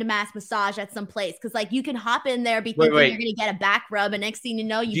a random ass massage at some place? Because like you can hop in there, be thinking you're gonna get a back rub, and next thing you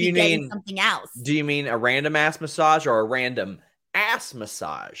know, you're getting something else. Do you mean a random ass massage or a random ass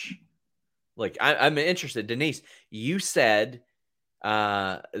massage? Like I'm interested, Denise. You said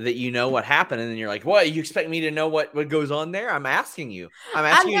that you know what happened, and then you're like, "What? You expect me to know what goes on there?" I'm asking you to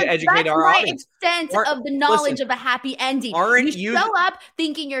educate our audience. That's my extent of the knowledge of a happy ending. You show up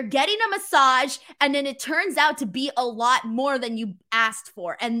thinking you're getting a massage, and then it turns out to be a lot more than you asked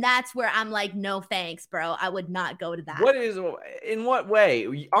for, and that's where I'm like, "No thanks, bro. I would not go to that." In what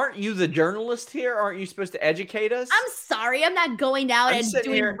way? Aren't you the journalist here? Aren't you supposed to educate us? I'm sorry, I'm not going out and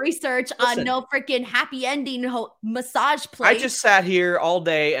doing research on no freaking happy ending massage place. I just sat here all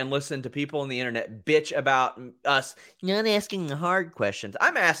day and listened to people on the internet bitch about us not asking the hard questions.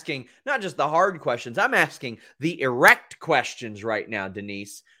 I'm asking not just the hard questions. I'm asking the erect questions right now,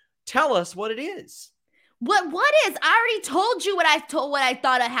 Denise. Tell us what it is. What is? I already told you what I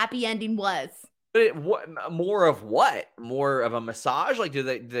thought a happy ending was. But more of what? More of a massage? Like do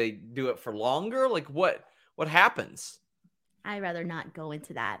they do it for longer? Like what happens? I'd rather not go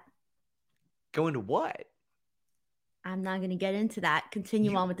into that. Go into what? I'm not going to get into that.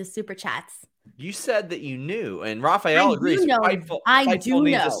 Continue on with the super chats. You said that you knew, and Raphael agrees. I do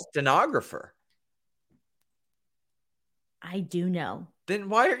know. A stenographer. I do know. Then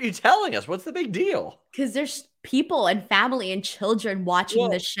why aren't you telling us? What's the big deal? Because there's people and family and children watching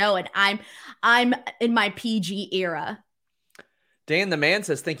the show, and I'm in my PG era. Dan the Man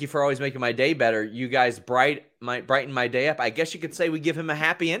says, thank you for always making my day better. You guys brighten my day up. I guess you could say we give him a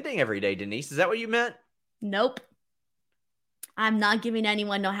happy ending every day, Denise. Is that what you meant? Nope. I'm not giving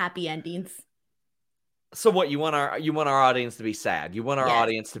anyone no happy endings. So what, you want our audience to be sad? You want our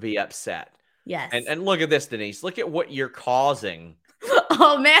audience to be upset? Yes. And look at this, Denise. Look at what you're causing.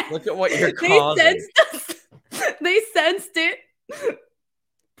 Oh man. Look at what you're causing. They sensed it.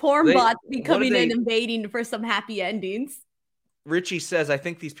 Porn bots be coming in invading for some happy endings. Richie says, I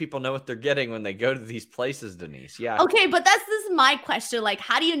think these people know what they're getting when they go to these places, Denise. Yeah. Okay, but this is my question. Like,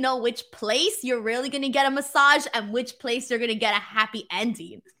 how do you know which place you're really going to get a massage and which place you're going to get a happy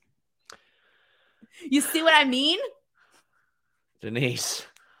ending? You see what I mean? Denise.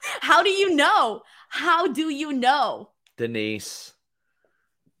 How do you know? How do you know? Denise.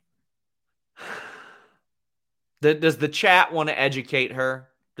 Does the chat want to educate her?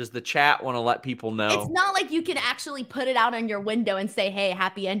 Does the chat want to let people know? It's not like you can actually put it out on your window and say, hey,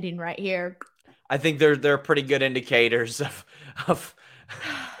 happy ending right here. I think they're pretty good indicators of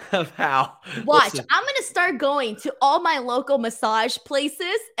how. Watch, I'm going to start going to all my local massage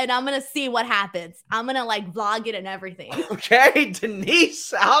places and I'm going to see what happens. I'm going to like vlog it and everything. Okay,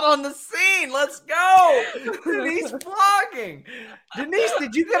 Denise out on the scene. Let's go. Denise vlogging. Denise,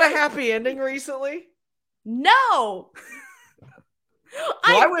 did you get a happy ending recently? No.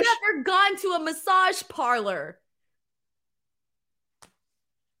 I've never gone to a massage parlor.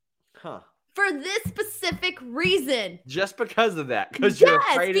 Huh. For this specific reason. Just because of that. Because you're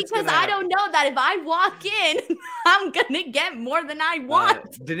afraid it's because I don't know that if I walk in, I'm going to get more than I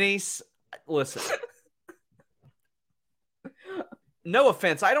want. Denise, listen. No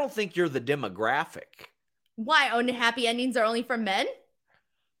offense. I don't think you're the demographic. Why? Only happy endings are only for men?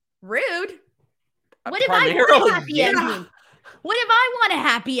 Rude. What if I want a happy ending? What if I want a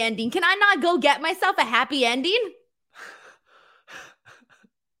happy ending? Can I not go get myself a happy ending?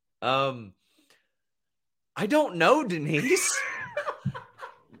 I don't know, Denise.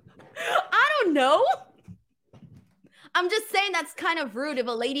 I don't know. I'm just saying that's kind of rude. If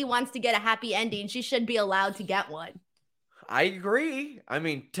a lady wants to get a happy ending, she should be allowed to get one. I agree. I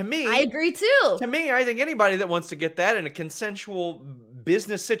mean, to me. I agree too. To me, I think anybody that wants to get that in a consensual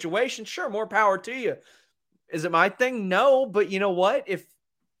business situation, sure, more power to you. Is it my thing? No, but you know what? If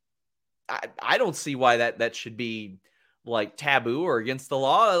I don't see why that should be like taboo or against the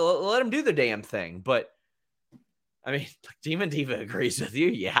law. Let them do the damn thing. But I mean, Demon Diva agrees with you.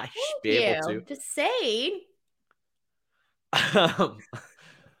 Yeah, you should be able to. Just saying.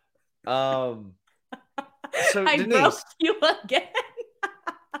 So I Denise, broke you again.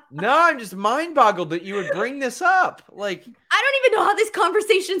 No, I'm just mind boggled that you would bring this up. Like, I don't even know how this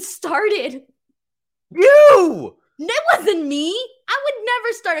conversation started. You! It wasn't me. I would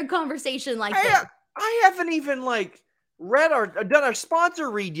never start a conversation like that. I haven't even read or done our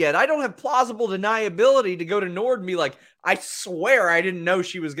sponsor read yet. I don't have plausible deniability to go to Nord and be like, I swear I didn't know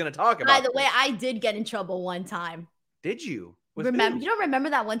she was going to talk about By the way, I did get in trouble one time. Did you? Remember? You don't remember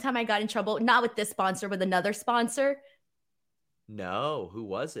that one time I got in trouble? Not with this sponsor, with another sponsor. No, who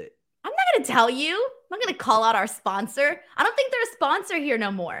was it? I'm not going to tell you. I'm not going to call out our sponsor. I don't think they're a sponsor here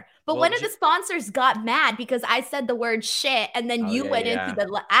no more. But one of the sponsors got mad because I said the word shit and then you went into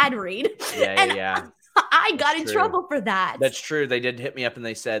the ad read. Yeah. I got in trouble for that. That's true. They did hit me up and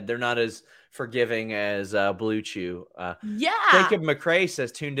they said they're not as forgiving as Blue Chew. Jacob McCrae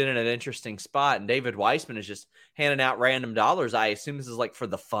says tuned in at an interesting spot, and David Weissman is just handing out random dollars. I assume this is for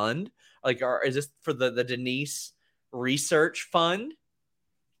the fund. Or is this for the Denise Research Fund?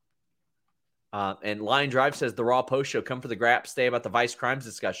 And Lion Drive says the Raw Post Show, come for the Grap, stay about the Vice crimes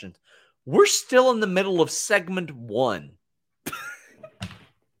discussions. We're still in the middle of segment 1.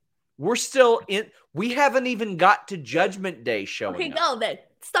 We're still in. We haven't even got to Judgment Day showing. Okay, go then.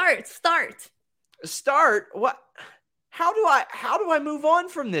 Start. What? How do I move on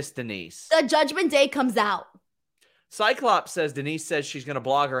from this, Denise? The Judgment Day comes out. Cyclops says Denise says she's going to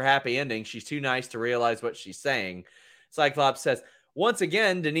blog her happy ending. She's too nice to realize what she's saying. Cyclops says, once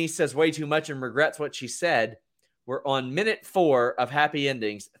again, Denise says way too much and regrets what she said. We're on minute 4 of happy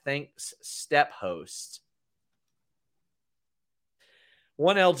endings. Thanks, Step Host.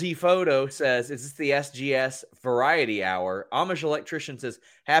 One LT Photo says, is this the SGS Variety Hour? Amish Electrician says,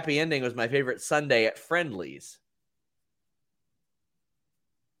 happy ending was my favorite Sunday at Friendly's.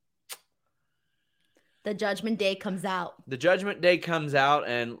 The Judgment Day comes out. The Judgment Day comes out,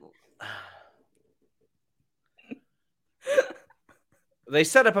 and they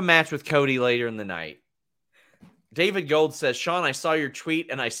set up a match with Cody later in the night. David Gold says, Sean, I saw your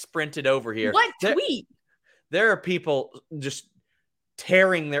tweet, and I sprinted over here. What tweet? There are people just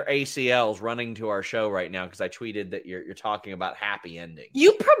tearing their ACLs running to our show right now because I tweeted that you're talking about happy ending.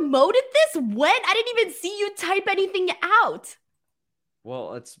 You promoted this? When? I didn't even see you type anything out.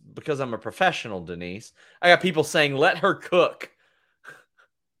 Well, it's because I'm a professional, Denise. I got people saying, let her cook.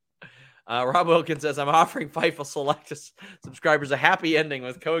 Rob Wilkins says, I'm offering Fightful Select subscribers a happy ending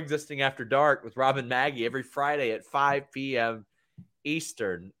with Coexisting After Dark with Rob and Maggie every Friday at 5 p.m.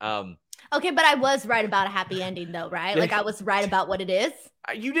 Eastern. Okay, but I was right about a happy ending, though, right? I was right about what it is.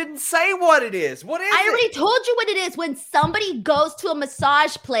 You didn't say what it is. What is it? I already told you what it is. When somebody goes to a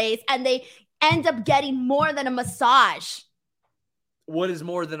massage place and they end up getting more than a massage. What is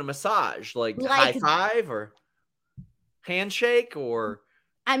more than a massage? Like high five or handshake or?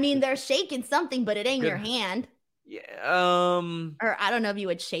 I mean, they're shaking something, but it ain't your hand. Yeah. Or I don't know if you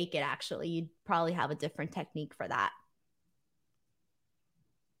would shake it, actually. You'd probably have a different technique for that.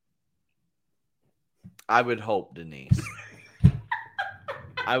 I would hope, Denise.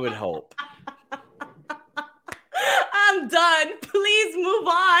 I would hope. I'm done. Please move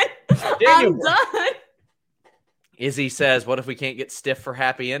on. Daniel, I'm done. Izzy says, what if we can't get stiff for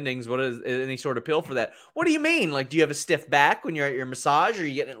happy endings? What is any sort of pill for that? What do you mean? Like, do you have a stiff back when you're at your massage? Or are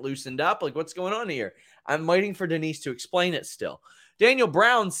you getting it loosened up? Like, what's going on here? I'm waiting for Denise to explain it still. Daniel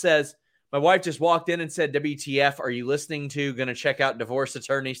Brown says, my wife just walked in and said, WTF, are you listening to? Going to check out Divorce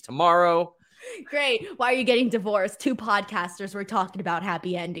Attorneys tomorrow. Great. Why are you getting divorced? 2 podcasters were talking about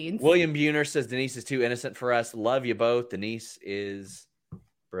happy endings. William Buhner says, Denise is too innocent for us. Love you both. Denise is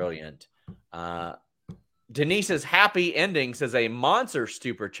brilliant. Denise's happy ending says a monster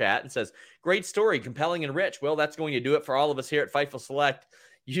super chat and says, great story, compelling and rich. Well, that's going to do it for all of us here at Fightful Select.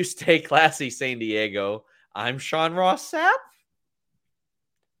 You stay classy, San Diego. I'm Sean Ross Sapp.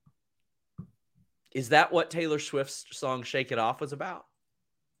 Is that what Taylor Swift's song Shake It Off was about?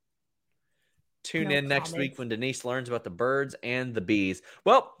 Tune in next week when Denise learns about the birds and the bees.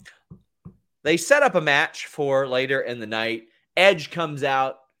 Well, they set up a match for later in the night. Edge comes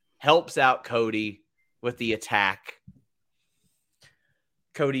out, helps out Cody with the attack.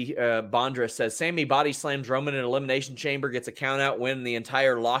 Cody Bondra says, Sammy body slams Roman in Elimination Chamber, gets a count out win. The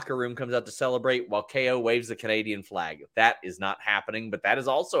entire locker room comes out to celebrate while KO waves the Canadian flag. That is not happening, but that is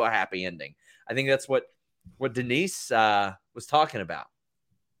also a happy ending. I think that's what Denise was talking about.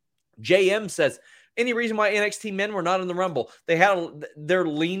 JM says, any reason why NXT men were not in the Rumble? They're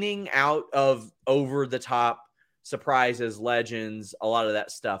leaning out of over-the-top surprises, legends, a lot of that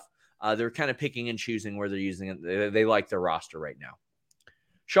stuff. They're kind of picking and choosing where they're using it. They like their roster right now.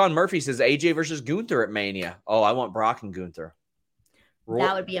 Sean Murphy says AJ versus Gunther at Mania. Oh, I want Brock and Gunther.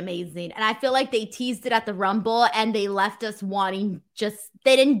 That would be amazing. And I feel like they teased it at the Rumble and they left us wanting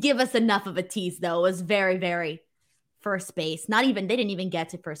they didn't give us enough of a tease though. It was very, very first base. They didn't even get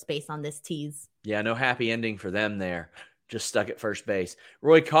to first base on this tease. Yeah, no happy ending for them there. Just stuck at first base.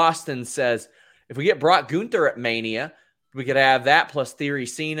 Roy Costin says, if we get Brock Gunther at Mania, we could have that plus Theory,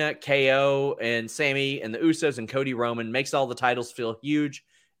 Cena, KO, and Sammy, and the Usos, and Cody Roman. Makes all the titles feel huge.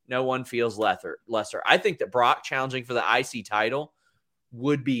 No one feels lesser. I think that Brock challenging for the IC title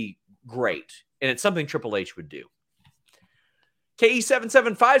would be great, and it's something Triple H would do.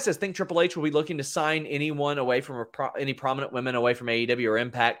 KE775 says, think Triple H will be looking to sign anyone away from any prominent women away from AEW or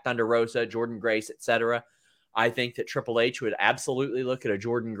Impact, Thunder Rosa, Jordynne Grace, etc. I think that Triple H would absolutely look at a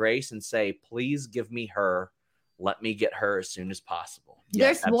Jordynne Grace and say, please give me her. Let me get her as soon as possible.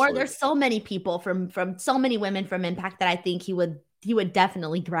 Yes, there's so many people from so many women from Impact that I think he would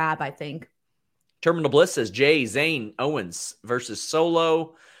definitely grab, I think. Terminal Bliss says Jay, Zayn, Owens versus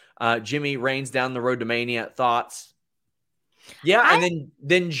Solo. Jimmy Reigns down the road to Mania. Thoughts? Yeah, and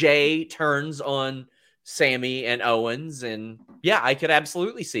then Jay turns on Sammy and Owens. And yeah, I could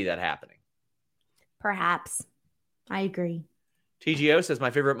absolutely see that happening. Perhaps. I agree. TGO says,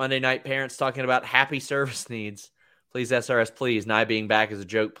 my favorite Monday night parents talking about happy service needs. Please, SRS, please. Nia being back is a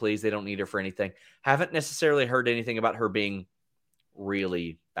joke, please. They don't need her for anything. Haven't necessarily heard anything about her being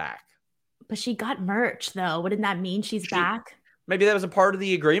really back. But she got merch, though. Wouldn't that mean she's back? Maybe that was a part of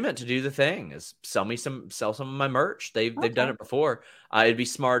the agreement to do the thing, is sell some of my merch. They've done it before. It'd be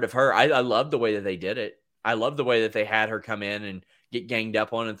smart of her. I love the way that they did it. I love the way that they had her come in and get ganged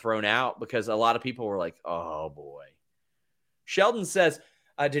up on and thrown out, because a lot of people were like, oh, boy. Sheldon says,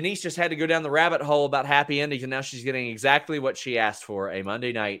 Denise just had to go down the rabbit hole about happy endings, and now she's getting exactly what she asked for, a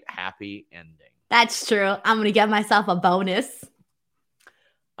Monday night happy ending. That's true. I'm going to give myself a bonus.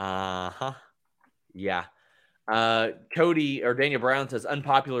 Yeah. Cody or Daniel Brown says,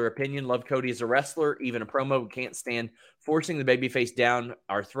 unpopular opinion. Love Cody as a wrestler. Even a promo. Can't stand forcing the babyface down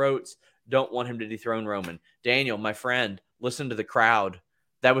our throats. Don't want him to dethrone Roman. Daniel, my friend, listen to the crowd.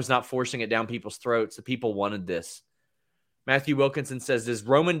 That was not forcing it down people's throats. The people wanted this. Matthew Wilkinson says, does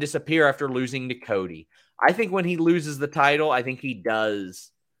Roman disappear after losing to Cody? I think when he loses the title, I think he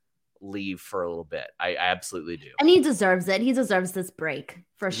does leave for a little bit. I absolutely do. And he deserves it. He deserves this break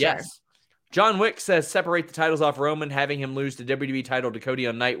for sure. Yes. John Wick says, separate the titles off Roman, having him lose the WWE title to Cody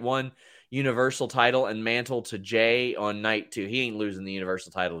on night 1, Universal title and mantle to Jay on night 2. He ain't losing the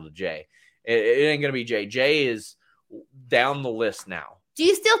Universal title to Jay. It ain't going to be Jay. Jay is down the list now. Do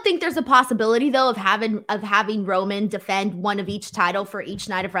you still think there's a possibility, though, of having Roman defend one of each title for each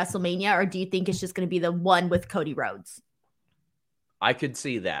night of WrestleMania, or do you think it's just going to be the one with Cody Rhodes? I could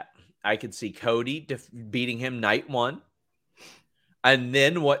see that. I could see Cody beating him night 1. And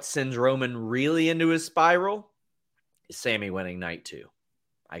then what sends Roman really into his spiral is Sammy winning night 2.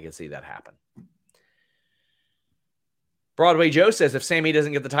 I can see that happen. Broadway Joe says, if Sammy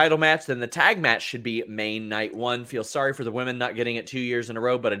doesn't get the title match, then the tag match should be main night 1. Feel sorry for the women not getting it 2 years in a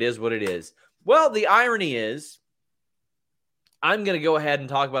row, but it is what it is. Well, the irony is, I'm going to go ahead and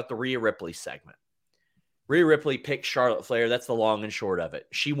talk about the Rhea Ripley segment. Rhea Ripley picked Charlotte Flair. That's the long and short of it.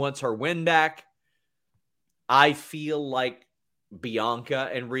 She wants her win back. I feel like Bianca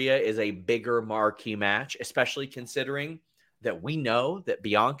and Rhea is a bigger marquee match, especially considering that we know that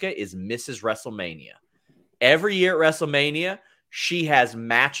Bianca is Mrs. WrestleMania. Every year at WrestleMania, she has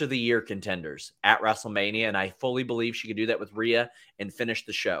match of the year contenders at WrestleMania, and I fully believe she could do that with Rhea and finish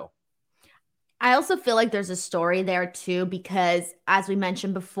the show. I also feel like there's a story there too, because as we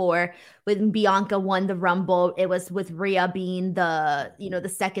mentioned before, when Bianca won the Rumble, it was with Rhea being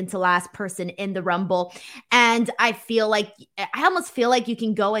the second to last person in the Rumble. And I almost feel like you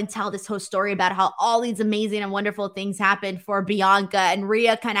can go and tell this whole story about how all these amazing and wonderful things happened for Bianca, and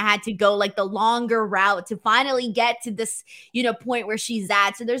Rhea kind of had to go like the longer route to finally get to this, point where she's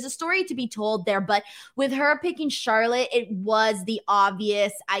at. So there's a story to be told there, but with her picking Charlotte, it was the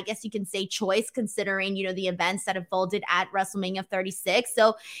obvious, I guess you can say, choice, considering, the events that unfolded at WrestleMania 36.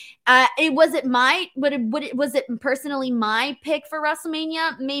 So was it personally my pick for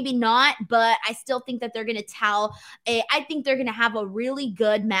WrestleMania? Maybe not, but I still think that they're going to I think they're going to have a really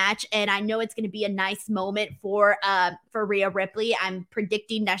good match, and I know it's going to be a nice moment for Rhea Ripley. I'm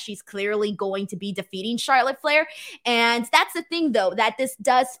predicting that she's clearly going to be defeating Charlotte Flair, and that's the thing, though, that this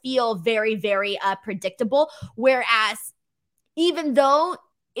does feel very, very predictable, whereas even though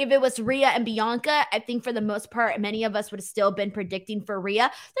if it was Rhea and Bianca, I think for the most part, many of us would have still been predicting for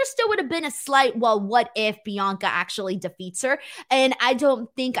Rhea. There still would have been a slight, what if Bianca actually defeats her? And I don't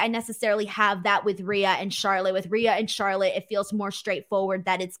think I necessarily have that with Rhea and Charlotte. With Rhea and Charlotte, it feels more straightforward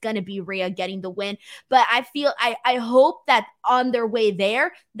that it's going to be Rhea getting the win. But I hope that on their way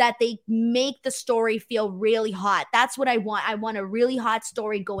there, that they make the story feel really hot. That's what I want. I want a really hot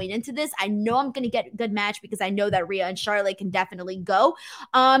story going into this. I know I'm going to get a good match because I know that Rhea and Charlotte can definitely go.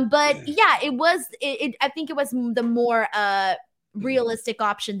 But yeah, I think it was the more realistic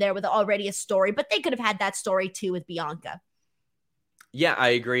option there with already a story, but they could have had that story too with Bianca. Yeah, I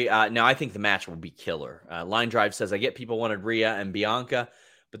agree. Now, I think the match will be killer. Line Drive says, I get people wanted Rhea and Bianca,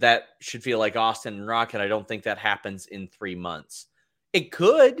 but that should feel like Austin and Rock, and I don't think that happens in 3 months. It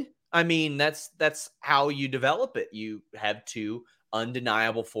could. I mean, that's how you develop it. You have two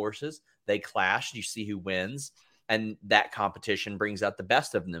undeniable forces. They clash. You see who wins. And that competition brings out the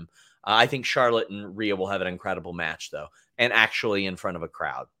best of them. I think Charlotte and Rhea will have an incredible match, though, and actually in front of a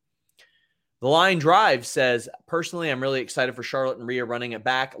crowd. The Line Drive says, personally, I'm really excited for Charlotte and Rhea running it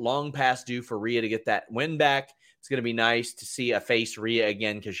back. Long past due for Rhea to get that win back. It's going to be nice to see a face Rhea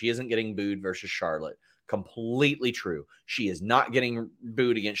again because she isn't getting booed versus Charlotte. Completely true. She is not getting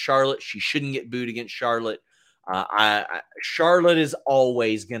booed against Charlotte. She shouldn't get booed against Charlotte. Charlotte is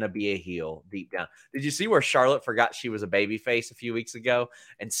always going to be a heel deep down. Did you see where Charlotte forgot she was a babyface a few weeks ago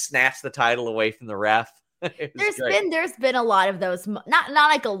and snatched the title away from the ref? There's been a lot of those, not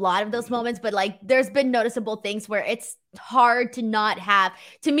like a lot of those moments, but like there's been noticeable things where it's hard to not have.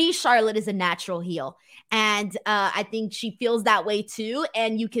 To me, Charlotte is a natural heel, and I think she feels that way too,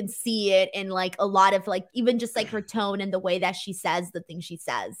 and you can see it in like a lot of like even just like her tone and the way that she says the things she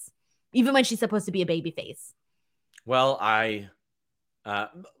says, even when she's supposed to be a babyface. Well,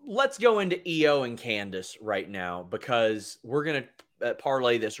 let's go into Io and Candice right now because we're going to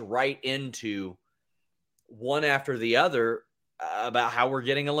parlay this right into one after the other about how we're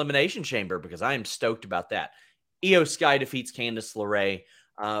getting Elimination Chamber because I am stoked about that. Io Sky defeats Candice LeRae.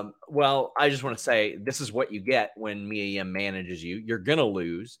 Well, I just want to say this is what you get when Mia Yim manages you. You're going to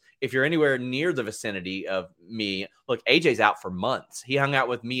lose. If you're anywhere near the vicinity of me, look, AJ's out for months. He hung out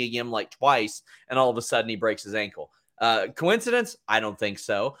with Mia Yim like twice, and all of a sudden he breaks his ankle. Coincidence? I don't think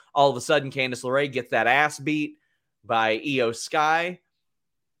so. All of a sudden Candice LeRae gets that ass beat by Io Sky.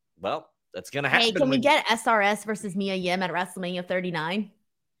 Well, that's going to happen. Hey, can we get SRS versus Mia Yim at WrestleMania 39?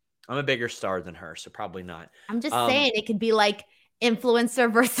 I'm a bigger star than her, so probably not. I'm just saying it could be like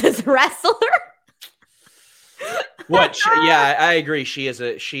influencer versus wrestler. What? Yeah, I agree. She is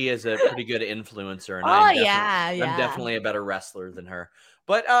a pretty good influencer. And I'm definitely a better wrestler than her.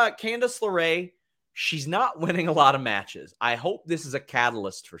 But Candice LeRae, she's not winning a lot of matches. I hope this is a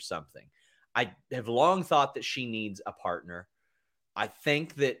catalyst for something. I have long thought that she needs a partner. I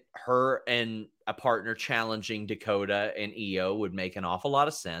think that her and a partner challenging Dakota and Io would make an awful lot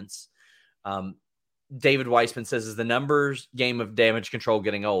of sense. David Weissman says, is the numbers game of Damage Control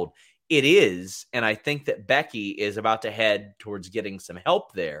getting old? It is, and I think that Becky is about to head towards getting some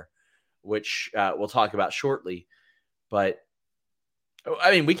help there, which we'll talk about shortly. But,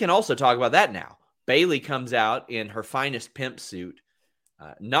 I mean, we can also talk about that now. Bayley comes out in her finest pimp suit,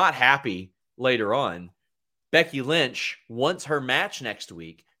 not happy later on. Becky Lynch wants her match next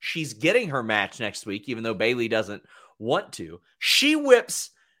week. She's getting her match next week, even though Bayley doesn't want to. She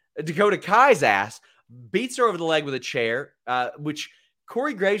whips Dakota Kai's ass, beats her over the leg with a chair, which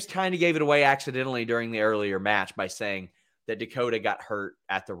Corey Graves kind of gave it away accidentally during the earlier match by saying that Dakota got hurt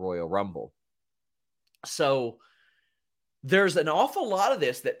at the Royal Rumble. So there's an awful lot of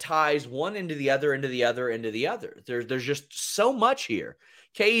this that ties one into the other, into the other, into the other. There's just so much here.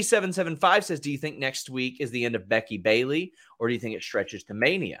 KE775 says, do you think next week is the end of Becky Bayley, or do you think it stretches to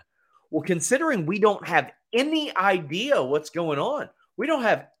Mania? Well, considering we don't have any idea what's going on, we don't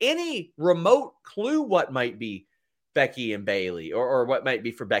have any remote clue what might be Becky and Bayley or what might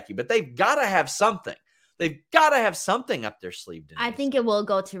be for Becky, but they've got to have something. They've got to have something up their sleeve. Denise. I think it will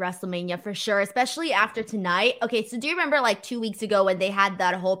go to WrestleMania for sure, especially after tonight. Okay, so do you remember like 2 weeks ago when they had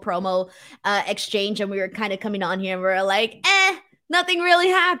that whole promo exchange and we were kind of coming on here and we were like, nothing really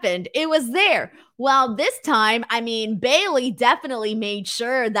happened. It was there. Well, this time, I mean, Bayley definitely made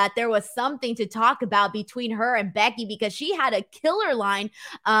sure that there was something to talk about between her and Becky, because she had a killer line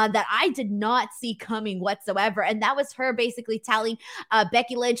that I did not see coming whatsoever. And that was her basically telling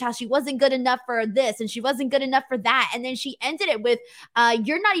Becky Lynch how she wasn't good enough for this and she wasn't good enough for that. And then she ended it with,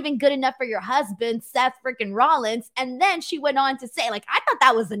 you're not even good enough for your husband, Seth freaking Rollins. And then she went on to say, like, I thought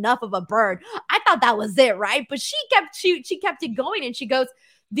that was enough of a burn. I thought that was it, right? But she kept it going, and she goes,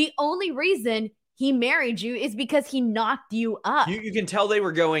 the only reason he married you is because he knocked you up. You can tell they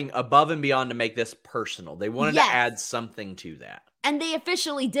were going above and beyond to make this personal. They wanted to add something to that. And they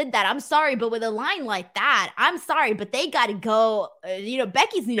officially did that. I'm sorry, but with a line like that, I'm sorry, but they got to go.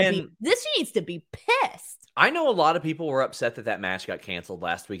 Becky's she needs to be pissed. I know a lot of people were upset that match got canceled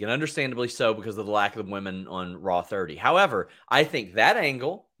last week, and understandably so because of the lack of women on Raw 30. However, I think that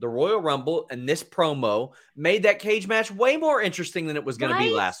angle, the Royal Rumble, and this promo made that cage match way more interesting than it was going to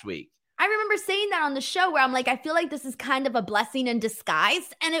be last week. I remember saying that on the show where I'm like, I feel like this is kind of a blessing in disguise.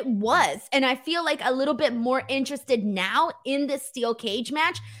 And it was. And I feel like a little bit more interested now in this steel cage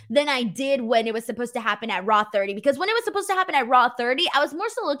match than I did when it was supposed to happen at Raw 30. Because when it was supposed to happen at Raw 30, I was more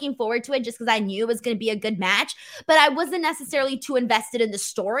so looking forward to it just because I knew it was going to be a good match. But I wasn't necessarily too invested in the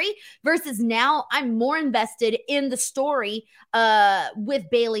story, versus now I'm more invested in the story with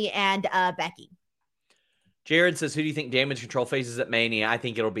Bayley and Becky. Jared says, who do you think Damage Control faces at Mania? I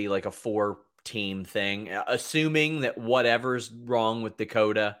think it'll be like a 4-team thing, assuming that whatever's wrong with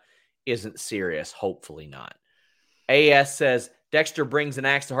Dakota isn't serious. Hopefully not. AS says, Dexter brings an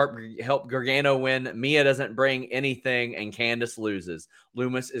axe to help Gargano win. Mia doesn't bring anything, and Candice loses.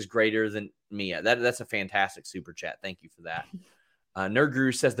 Loomis is greater than Mia. That's a fantastic super chat. Thank you for that. Nerd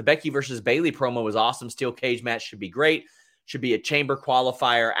Guru says, the Becky versus Bayley promo was awesome. Steel cage match should be great. Should be a chamber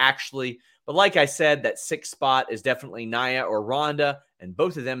qualifier, actually. But like I said, that 6th spot is definitely Nia or Ronda, and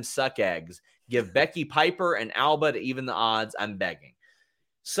both of them suck eggs. Give Becky, Piper, and Alba to even the odds. I'm begging.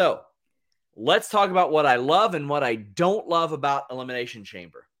 So let's talk about what I love and what I don't love about Elimination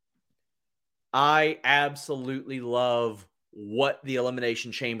Chamber. I absolutely love what the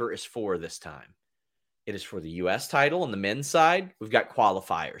Elimination Chamber is for this time. It is for the U.S. title on the men's side. We've got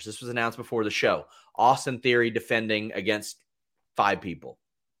qualifiers. This was announced before the show. Austin Theory defending against 5 people.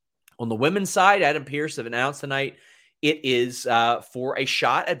 On the women's side, Adam Pearce have announced tonight it is for a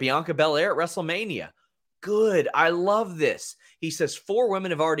shot at Bianca Belair at WrestleMania. Good. I love this. He says 4 women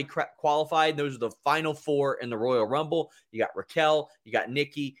have already qualified. Those are the final 4 in the Royal Rumble. You got Raquel, you got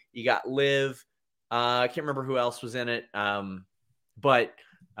Nikki, you got Liv. I can't remember who else was in it. But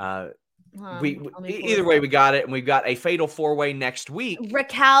either way, we got it. And we've got a fatal 4-way next week.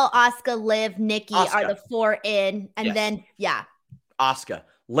 Raquel, Asuka, Liv, Nikki are the 4 in. And then, Asuka.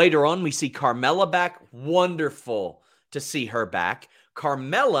 Later on, we see Carmella back. Wonderful to see her back.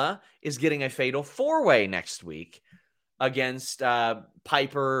 Carmella is getting a fatal 4-way next week against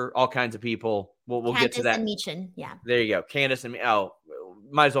Piper, all kinds of people. We'll get to that. And Michin, There you go. Candice and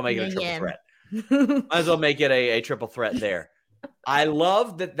might as well make it a triple threat. Might as well make it a triple threat there. I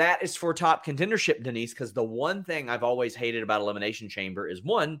love that is for top contendership, Denise, because the one thing I've always hated about Elimination Chamber is,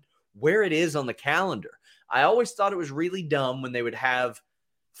 one, where it is on the calendar. I always thought it was really dumb when they would have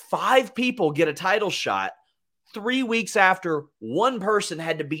 5 people get a title shot 3 weeks after one person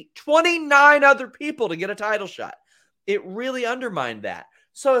had to beat 29 other people to get a title shot. It really undermined that.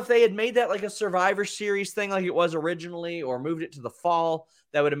 So if they had made that like a Survivor Series thing like it was originally, or moved it to the fall,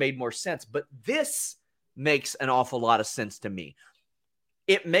 that would have made more sense. But this makes an awful lot of sense to me.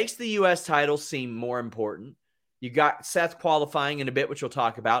 It makes the U.S. title seem more important. You got Seth qualifying in a bit, which we'll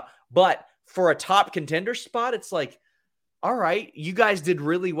talk about. But for a top contender spot, it's like, all right, you guys did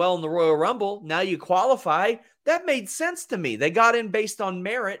really well in the Royal Rumble. Now you qualify. That made sense to me. They got in based on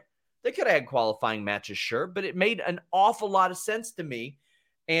merit. They could have had qualifying matches, sure, but it made an awful lot of sense to me.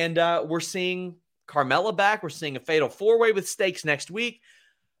 And we're seeing Carmella back. We're seeing a fatal 4-way with stakes next week.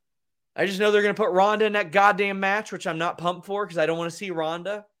 I just know they're going to put Ronda in that goddamn match, which I'm not pumped for because I don't want to see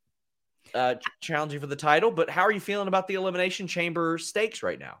Ronda challenging for the title. But how are you feeling about the Elimination Chamber stakes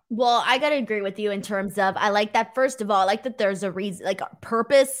right now? Well, I got to agree with you in terms of, I like that, first of all, I like that there's a reason, like a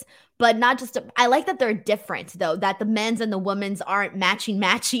purpose, but not just, I like that they're different though, that the men's and the women's aren't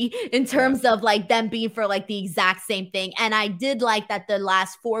matchy in terms of like them being for like the exact same thing. And I did like that the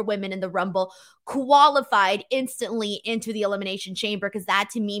last 4 women in the Rumble qualified instantly into the Elimination Chamber, because that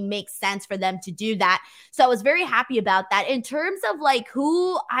to me makes sense for them to do that. So I was very happy about that. In terms of like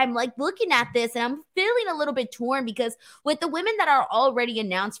who I'm like looking at this, and I'm feeling a little bit torn, because with the women that are already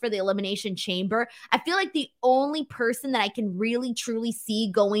announced for the Elimination Chamber, I feel like the only person that I can really truly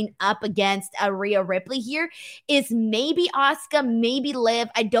see going up against Rhea Ripley here is maybe Asuka, maybe Liv.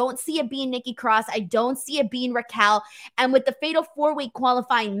 I don't see it being Nikki Cross. I don't see it being Raquel. And with the fatal 4-way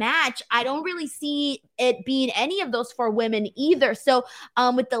qualifying match, I don't really see it being any of those 4 women either. So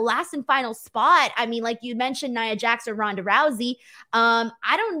with the last and final spot, I mean, like you mentioned, Nia Jax or Ronda Rousey. I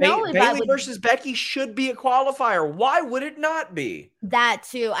don't know if Bayley versus Becky should be a qualifier. Why would it not be? That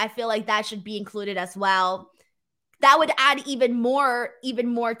too. I feel like that should be included as well. That would add even more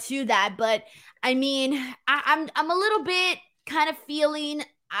to that. But I mean, I'm a little bit kind of feeling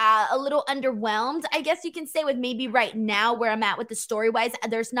a little underwhelmed, I guess you can say, with maybe right now where I'm at with the story-wise.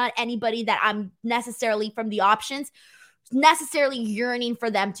 There's not anybody that I'm necessarily from the options necessarily yearning for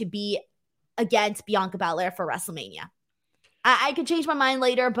them to be against Bianca Belair for WrestleMania. I could change my mind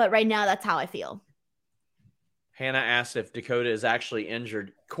later, but right now that's how I feel. Hannah asked if Dakota is actually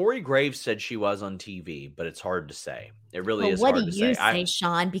injured. Corey Graves said she was on TV, but it's hard to say. It really is hard to say. What do you say,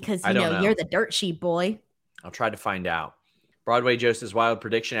 Sean? Because you know you're the dirt sheet boy. I'll try to find out. Broadway Joe says wild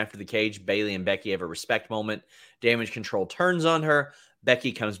prediction after the cage. Bayley and Becky have a respect moment. Damage Control turns on her.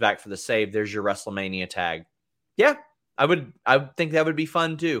 Becky comes back for the save. There's your WrestleMania tag. Yeah, I would think that would be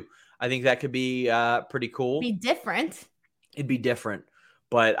fun too. I think that could be pretty cool. Be different. It'd be different,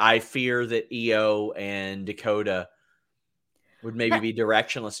 but I fear that Io and Dakota would maybe be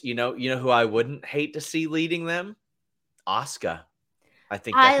directionless. You know who I wouldn't hate to see leading them? Asuka. I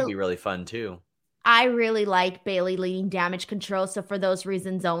think that could be really fun too. I really like Bayley leading Damage Control. So for those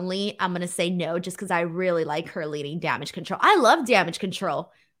reasons only, I'm going to say no, just because I really like her leading Damage Control. I love Damage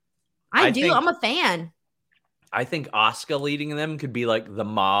Control. I'm a fan. I think Asuka leading them could be like the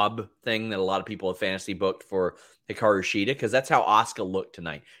mob thing that a lot of people have fantasy booked for Hikaru Shida, because that's how Asuka looked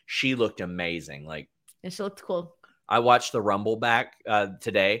tonight. She looked amazing. Like, and she looked cool. I watched the Rumble back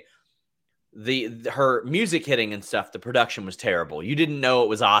today. Her music hitting and stuff, the production was terrible. You didn't know it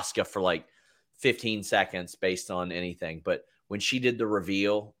was Asuka for like 15 seconds based on anything. But when she did the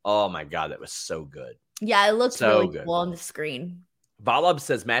reveal, oh my God, that was so good. Yeah, it looked so really cool on the screen. Balab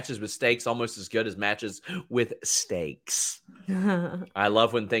says matches with stakes almost as good as matches with stakes. I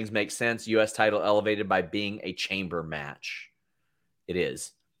love when things make sense. U.S. title elevated by being a chamber match. It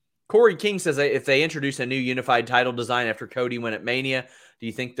is. Corey King says if they introduce a new unified title design after Cody win at Mania, do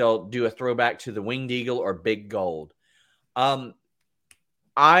you think they'll do a throwback to the Winged Eagle or Big Gold?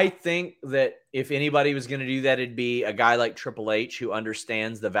 I think that if anybody was going to do that, it'd be a guy like Triple H who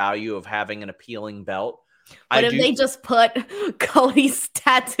understands the value of having an appealing belt. But if they just put Cody's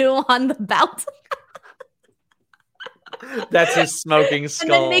tattoo on the belt? That's his smoking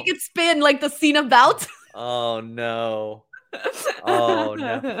skull. And then make it spin like the Cena belt? Oh, no. Oh,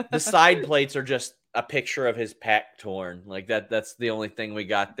 no. The side plates are just a picture of his pack torn. Like that's the only thing we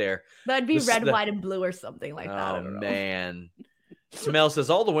got there. That'd be red, white, and blue or something like that. Oh, man. Tamel says,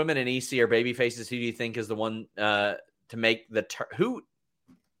 all the women in EC are baby faces. Who do you think is the one to make the turn? Who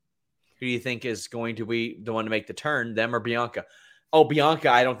do you think is going to be the one to make the turn, them or Bianca? Oh, Bianca,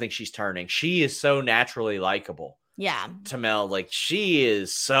 I don't think she's turning. She is so naturally likable. Yeah. Tamel, like, she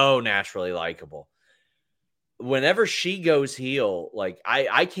is so naturally likable. Whenever she goes heel, like,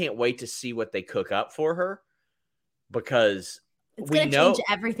 I can't wait to see what they cook up for her, because it's going to change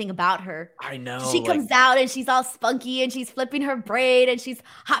everything about her. I know. She comes out and she's all spunky and she's flipping her braid and she's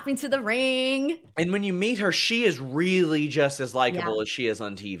hopping to the ring. And when you meet her, she is really just as likable as she is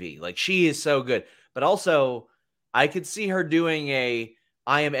on TV. Like, she is so good. But also, I could see her doing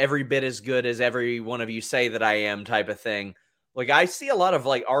I am every bit as good as every one of you say that I am type of thing. Like, I see a lot of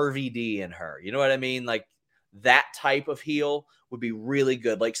like RVD in her. You know what I mean? Like, that type of heel would be really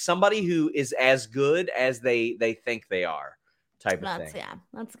good. Like, somebody who is as good as they think they are. Type of thing. Yeah,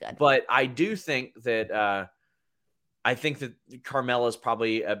 that's good. But I do think that I think that Carmella is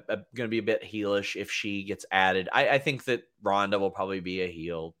probably going to be a bit heelish if she gets added. I think that Ronda will probably be a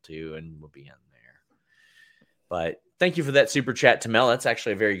heel too and will be in there. But thank you for that super chat, Tamel. That's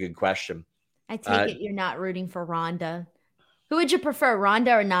actually a very good question. I take it you're not rooting for Ronda. Who would you prefer,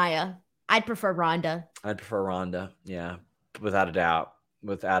 Ronda or Nia? I'd prefer Ronda. I'd prefer Ronda. Yeah, without a doubt.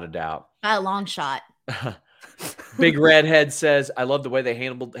 Without a doubt. By a long shot. Big Redhead says, I love the way they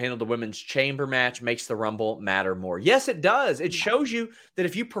handled the women's chamber match. Makes the Rumble matter more. Yes, it does. It shows you that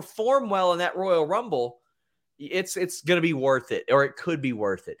if you perform well in that Royal Rumble, it's going to be worth it, or it could be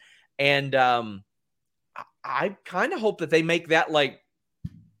worth it. And I kind of hope that they make that like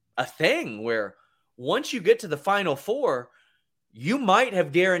a thing where once you get to the Final Four, you might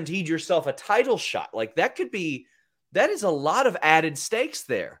have guaranteed yourself a title shot. Like that is a lot of added stakes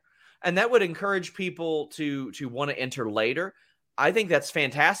there. And that would encourage people to want to enter later. I think that's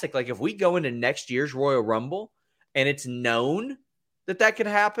fantastic. Like if we go into next year's Royal Rumble and it's known that could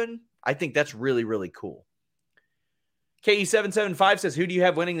happen, I think that's really, really cool. KE775 says, who do you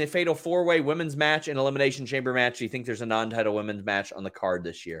have winning the Fatal 4-Way women's match and Elimination Chamber match? Do you think there's a non-title women's match on the card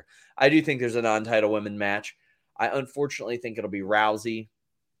this year? I do think there's a non-title women's match. I unfortunately think it'll be Rousey.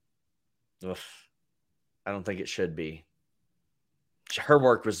 Ugh, I don't think it should be. Her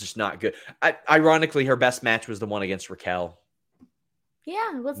work was just not good. Ironically, her best match was the one against Raquel.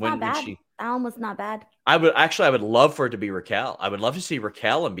 Yeah, it was not bad. That one was not bad. I would love for it to be Raquel. I would love to see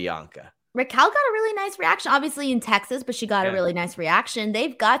Raquel and Bianca. Raquel got a really nice reaction, obviously in Texas, but she got a really nice reaction.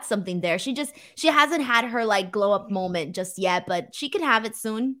 They've got something there. She hasn't had her like glow up moment just yet, but she can have it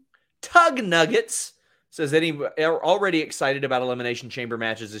soon. Tug Nuggets says, are already excited about Elimination Chamber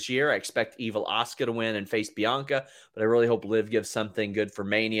matches this year. I expect Evil Asuka to win and face Bianca, but I really hope Liv gives something good for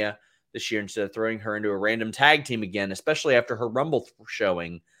Mania this year instead of throwing her into a random tag team again, especially after her Rumble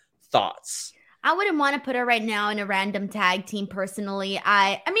showing. Thoughts? I wouldn't want to put her right now in a random tag team personally.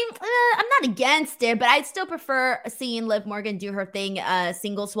 I mean, I'm not against it, but I'd still prefer seeing Liv Morgan do her thing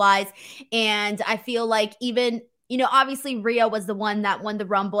singles-wise. And I feel like even, obviously Rhea was the one that won the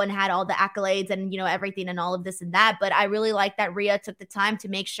Rumble and had all the accolades and, everything and all of this and that. But I really like that Rhea took the time to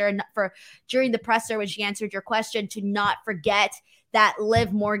make sure during the presser when she answered your question to not forget that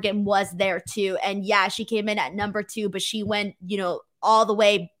Liv Morgan was there too. And yeah, she came in at number 2, but she went, all the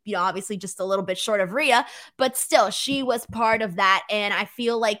way, obviously just a little bit short of Rhea, but still she was part of that. And I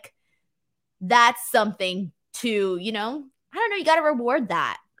feel like that's something to, I don't know, you got to reward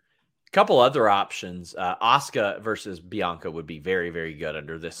that. Couple other options. Asuka versus Bianca would be very, very good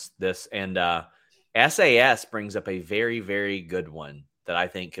under this. And SAS brings up a very, very good one that I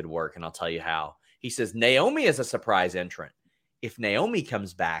think could work. And I'll tell you how. He says, Naomi is a surprise entrant. If Naomi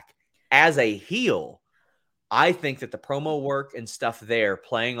comes back as a heel, I think that the promo work and stuff there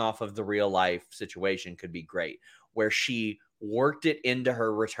playing off of the real life situation could be great, where she worked it into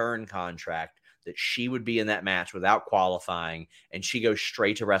her return contract that she would be in that match without qualifying, and she goes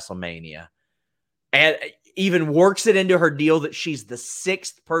straight to WrestleMania and even works it into her deal that she's the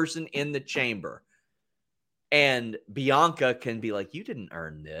 6th person in the chamber. And Bianca can be like, you didn't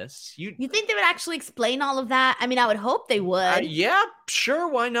earn this. You think they would actually explain all of that? I mean, I would hope they would. Yeah, sure.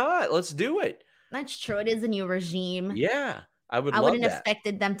 Why not? Let's do it. That's true. It is a new regime. Yeah, I wouldn't have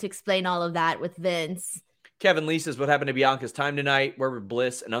expected them to explain all of that with Vince. Kevin Lee says, what happened to Bianca's time tonight? Where were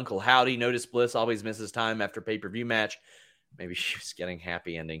Bliss and Uncle Howdy? Notice Bliss always misses time after pay-per-view match. Maybe she was getting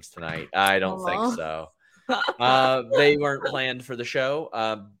happy endings tonight. I don't think so. They weren't planned for the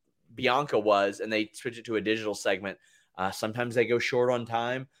show. Bianca was, and they switched it to a digital segment. Sometimes they go short on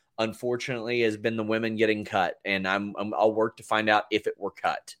time. Unfortunately, has been the women getting cut, and I'll work to find out if it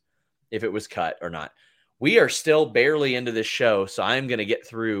was cut or not. We are still barely into this show, so I'm going to get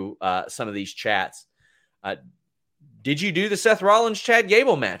through some of these chats. Did you do the Seth Rollins-Chad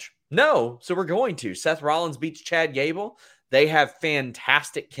Gable match? No, so we're going to. Seth Rollins beats Chad Gable. They have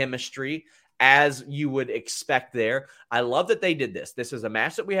fantastic chemistry, as you would expect there. I love that they did this. This is a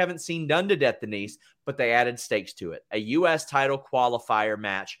match that we haven't seen done to death, Denise, but they added stakes to it. A U.S. title qualifier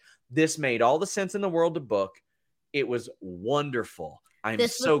match. This made all the sense in the world to book. It was wonderful. I'm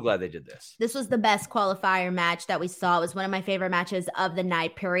so glad they did this. This was the best qualifier match that we saw. It was one of my favorite matches of the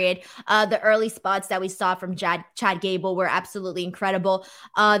night, period. The early spots that we saw from Chad Gable were absolutely incredible.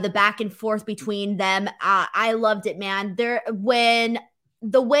 The back and forth between them, I loved it, man. When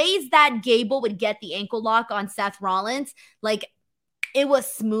the ways that Gable would get the ankle lock on Seth Rollins, like, it was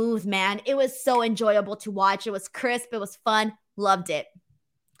smooth, man. It was so enjoyable to watch. It was crisp. It was fun. Loved it.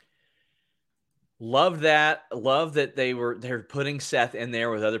 Love that. Love that they're putting Seth in there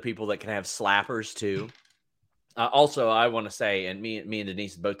with other people that can have slappers too. Also, I want to say, and me and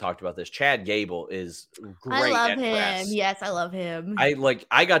Denise both talked about this, Chad Gable is great. I love him. Press. Yes, I love him.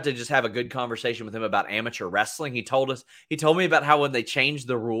 I got to just have a good conversation with him about amateur wrestling. He told me about how when they changed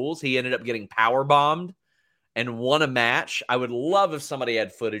the rules, he ended up getting power bombed and won a match. I would love if somebody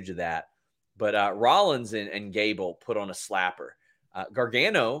had footage of that. But Rollins and Gable put on a slapper.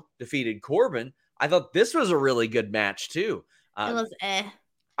 Gargano defeated Corbin. I thought this was a really good match too. It was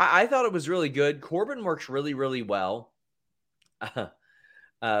I thought it was really good. Corbin works really, really well.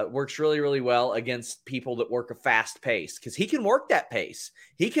 Works really, really well against people that work a fast pace because he can work that pace.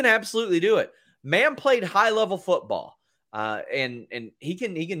 He can absolutely do it. Man played high-level football, and he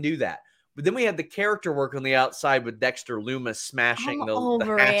can do that. But then we had the character work on the outside with Dexter Loomis smashing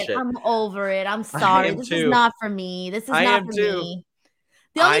the hatchet. I'm over it. I'm sorry. This is not for me. This is not for me.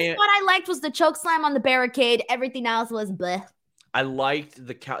 The only spot I liked was the choke slam on the barricade. Everything else was bleh. I liked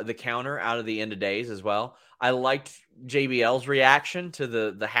the counter out of the end of days as well. I liked JBL's reaction to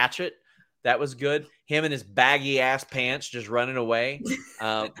the hatchet. That was good. Him in his baggy ass pants just running away.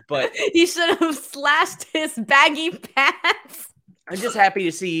 But he should have slashed his baggy pants. I'm just happy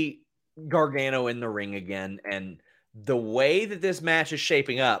to see Gargano in the ring again. And the way that this match is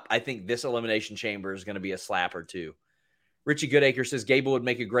shaping up, I think this Elimination Chamber is going to be a slapper too. Richie Goodacre says Gable would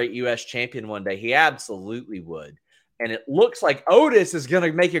make a great U.S. champion one day. He absolutely would. And it looks like Otis is going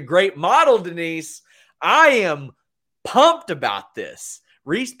to make a great model, Denise. I am pumped about this.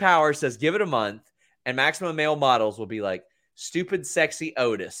 Reese Power says, give it a month, and Maximum Male Models will be like stupid, sexy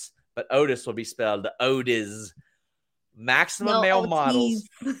Otis, but Otis will be spelled Otis. Maximum Male Models.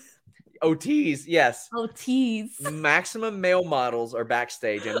 OTs, yes. OTs. Maximum Male Models are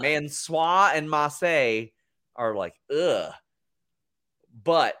backstage, and Mansois and Massey are like, ugh.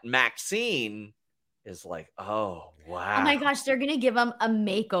 But Maxine is like, oh, wow. Oh my gosh, they're going to give him a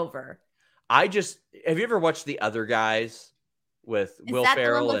makeover. Have you ever watched The Other Guys with Will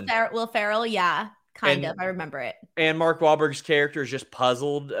Ferrell? Will Ferrell, yeah, kind of. I remember it. And Mark Wahlberg's character is just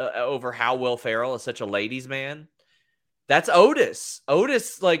puzzled over how Will Ferrell is such a ladies' man. That's Otis.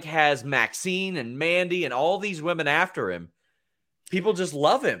 Otis has Maxine and Mandy and all these women after him. People just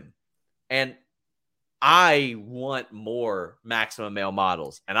love him. And I want more Maximum Male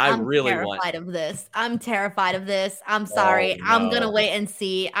Models. And I'm terrified of this. I'm terrified of this. I'm sorry. Oh, no. I'm going to wait and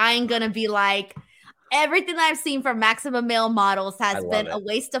see. I ain't going to be like, everything I've seen from Maximum Male Models has been a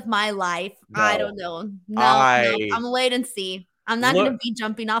waste of my life. No. I don't know. No, I'm going to wait and see. I'm not going to be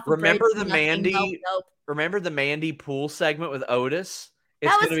jumping off of Remember the Mandy pool segment with Otis?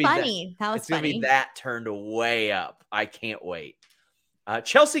 That was funny. It's going to be that turned way up. I can't wait.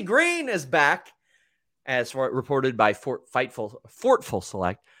 Chelsea Green is back, as reported by Fortful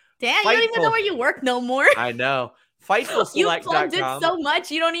Select. Damn, you don't even know where you work no more. I know. FightfulSelect.com. You plugged it so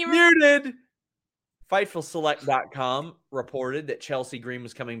much, you don't even... Muted. FightfulSelect.com reported that Chelsea Green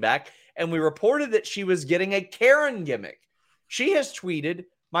was coming back, and we reported that she was getting a Karen gimmick. She has tweeted,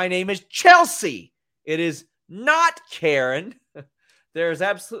 "My name is Chelsea. It is not Karen. There is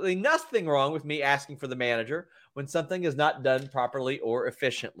absolutely nothing wrong with me asking for the manager when something is not done properly or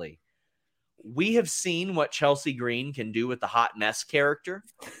efficiently." We have seen what Chelsea Green can do with the hot mess character.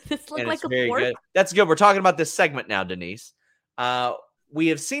 This looks like a fork. Good. That's good. We're talking about this segment now, Denise. We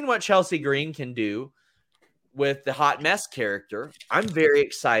have seen what Chelsea Green can do with the hot mess character. I'm very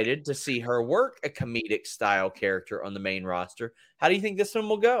excited to see her work a comedic style character on the main roster. How do you think this one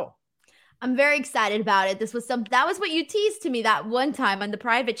will go? I'm very excited about it. That was what you teased to me that one time on the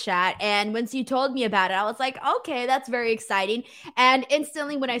private chat. And once you told me about it, I was like, okay, that's very exciting. And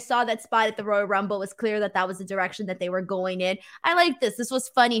instantly when I saw that spot at the Royal Rumble, it was clear that was the direction that they were going in. I like this. This was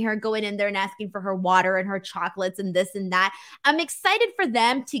funny, her going in there and asking for her water and her chocolates and this and that. I'm excited for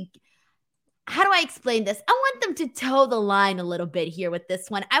them to... How do I explain this? I want them to toe the line a little bit here with this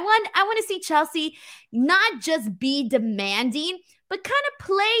one. I want to see Chelsea not just be demanding, but kind of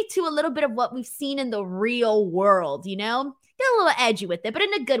play to a little bit of what we've seen in the real world, you know? Get a little edgy with it, but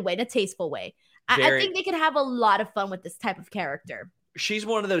in a good way, in a tasteful way. I think they could have a lot of fun with this type of character. She's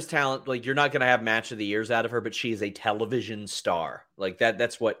one of those talent, you're not going to have match of the years out of her, but she is a television star.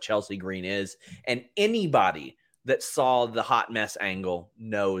 That's what Chelsea Green is. And anybody that saw the hot mess angle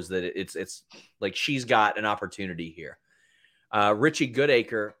knows that it's like she's got an opportunity here. Richie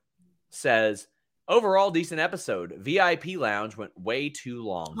Goodacre says, overall decent episode. VIP Lounge went way too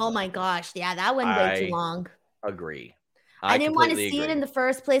long. Oh my gosh. Yeah, that went way too long. Agree. I didn't want to see it in the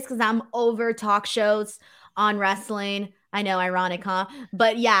first place because I'm over talk shows on wrestling. I know, ironic, huh?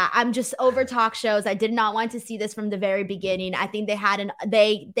 But yeah, I'm just over talk shows. I did not want to see this from the very beginning. I think they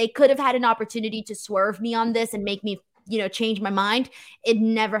could have had an opportunity to swerve me on this and make me, change my mind. It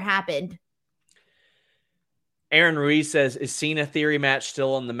never happened. Aaron Ruiz says, is Cena Theory match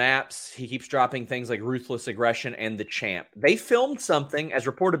still on the maps? He keeps dropping things like Ruthless Aggression and The Champ. They filmed something as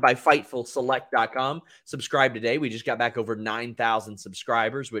reported by FightfulSelect.com. Subscribe today. We just got back over 9,000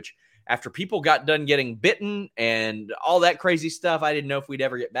 subscribers, which after people got done getting bitten and all that crazy stuff, I didn't know if we'd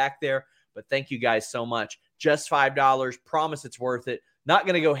ever get back there. But thank you guys so much. Just $5. Promise it's worth it. Not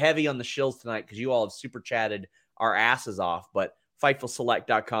going to go heavy on the shills tonight because you all have super chatted our asses off. But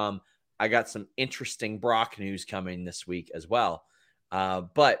FightfulSelect.com. I got some interesting Brock news coming this week as well.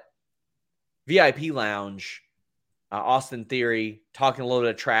 But VIP Lounge, Austin Theory talking a little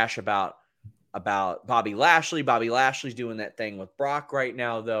bit of trash about Bobby Lashley. Bobby Lashley's doing that thing with Brock right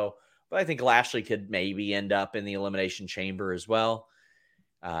now, though. But I think Lashley could maybe end up in the Elimination Chamber as well.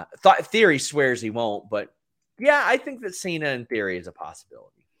 Theory swears he won't, but yeah, I think that Cena in Theory is a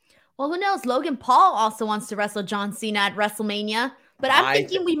possibility. Well, who knows? Logan Paul also wants to wrestle John Cena at WrestleMania. But I'm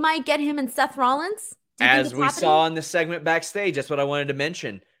thinking we might get him and Seth Rollins. As we saw in the segment backstage, that's what I wanted to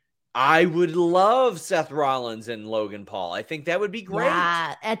mention. I would love Seth Rollins and Logan Paul. I think that would be great.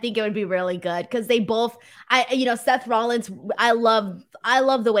 Yeah, I think it would be really good because they both, Seth Rollins, I love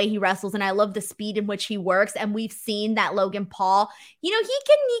the way he wrestles and I love the speed in which he works. And we've seen that Logan Paul, he can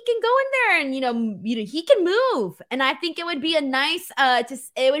go in there and, he can move. And I think it would be nice to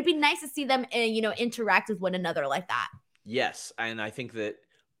see them, interact with one another like that. Yes, and I think that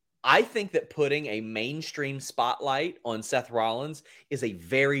putting a mainstream spotlight on Seth Rollins is a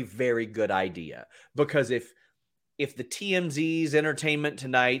very, very good idea. Because if the TMZs, Entertainment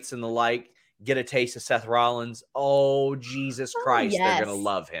Tonight's, and the like get a taste of Seth Rollins, oh, Jesus Christ, yes. They're going to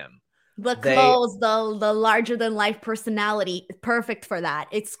love him. The clothes, the larger-than-life personality, perfect for that.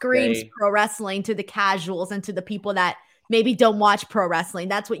 It screams pro wrestling to the casuals and to the people that maybe don't watch pro wrestling.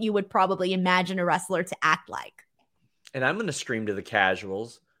 That's what you would probably imagine a wrestler to act like. And I'm going to scream to the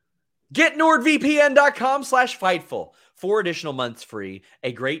casuals. Get NordVPN.com/Fightful. 4 additional months free,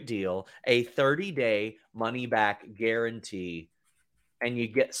 a great deal, a 30-day money-back guarantee, and you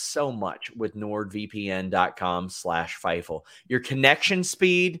get so much with NordVPN.com/Fightful. Your connection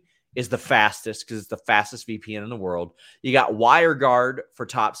speed is the fastest because it's the fastest VPN in the world. You got WireGuard for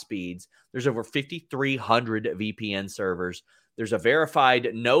top speeds. There's over 5,300 VPN servers. There's a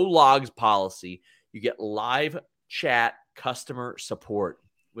verified no logs policy. You get live chat customer support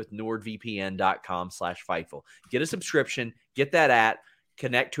with NordVPN.com/Fightful. Get a subscription, get that at,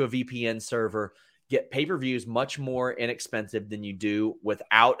 connect to a VPN server, get pay-per-views much more inexpensive than you do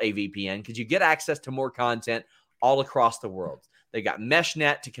without a VPN because you get access to more content all across the world. They got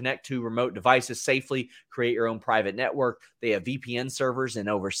MeshNet to connect to remote devices safely, create your own private network. They have VPN servers in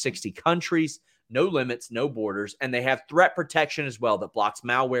over 60 countries. No limits, no borders, and they have threat protection as well that blocks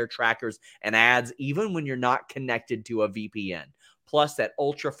malware, trackers, and ads even when you're not connected to a VPN. Plus that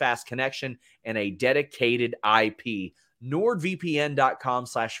ultra-fast connection and a dedicated IP.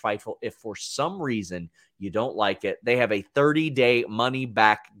 NordVPN.com/Fightful. If for some reason you don't like it, they have a 30-day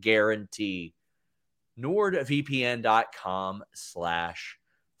money-back guarantee.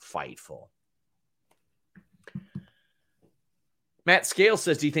 NordVPN.com/Fightful. Matt Scale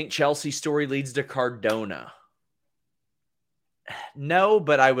says, do you think Chelsea's story leads to Cardona? No,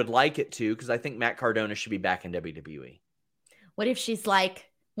 but I would like it to because I think Matt Cardona should be back in WWE. What if she's like,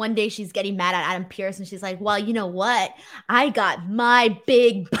 one day she's getting mad at Adam Pearce and she's like, well, you know what? I got my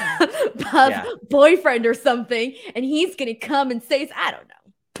big boyfriend or something and he's going to come and say, I don't know.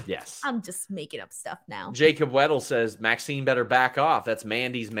 Yes. I'm just making up stuff now. Jacob Weddle says, Maxine better back off. That's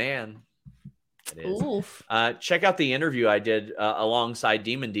Mandy's man. It is. Oof. Check out the interview I did alongside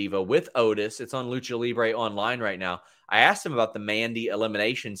Demon Diva with Otis. It's on Lucha Libre Online right now. I asked him about the Mandy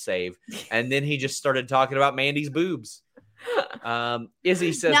elimination save, and then he just started talking about Mandy's boobs.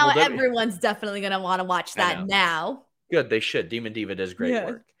 Izzy says, now everyone's definitely going to want to watch that now. Good, they should. Demon Diva does great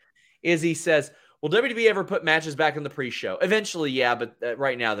work. Izzy says, will WWE ever put matches back in the pre-show? Eventually, yeah, but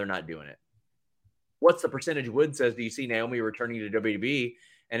right now they're not doing it. What's the percentage? Wood says, do you see Naomi returning to WWE?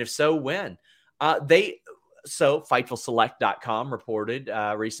 And if so, when? FightfulSelect.com reported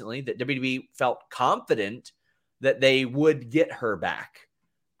recently that WWE felt confident that they would get her back.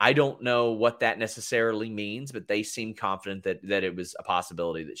 I don't know what that necessarily means, but they seem confident that it was a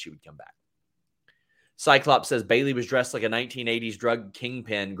possibility that she would come back. Cyclops says Bayley was dressed like a 1980s drug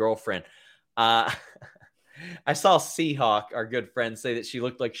kingpin girlfriend. I saw Seahawk, our good friend, say that she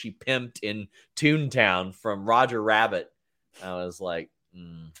looked like she pimped in Toontown from Roger Rabbit. I was like,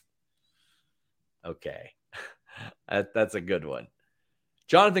 okay. That's a good one.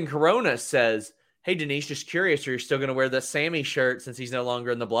 Jonathan Corona says, hey, Denise, just curious, are you still going to wear the Sammy shirt since he's no longer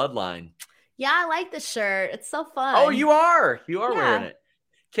in the bloodline? Yeah, I like the shirt. It's so fun. Oh, you are? You are wearing it.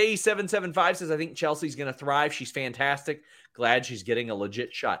 KE775 says, I think Chelsea's going to thrive. She's fantastic. Glad she's getting a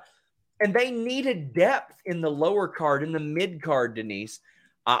legit shot. And they needed depth in the lower card, in the mid card, Denise.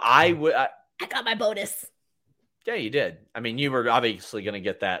 I got my bonus. Yeah, you did. I mean, you were obviously going to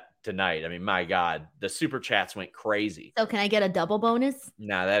get that tonight. I mean, my God, the super chats went crazy. So can I get a double bonus?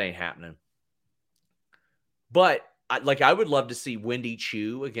 Nah, that ain't happening. But I would love to see Wendy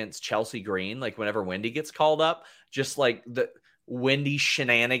Chu against Chelsea Green. Like whenever Wendy gets called up, just like the Wendy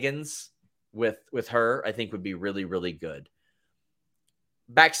shenanigans with her, I think would be really, really good.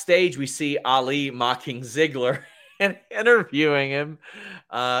 Backstage, we see Ali mocking Ziggler and interviewing him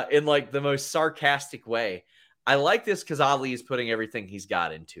in like the most sarcastic way. I like this because Ali is putting everything he's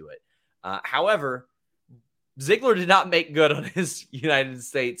got into it. However, Ziggler did not make good on his United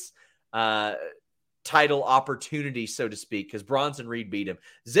States title opportunity, so to speak, because Bronson Reed beat him.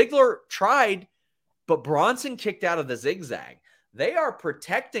 Ziggler tried, but Bronson kicked out of the zigzag. They are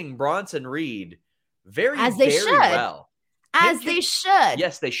protecting Bronson Reed very well. They should.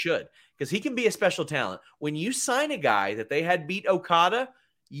 Yes, they should. Because he can be a special talent. When you sign a guy that they had beat Okada,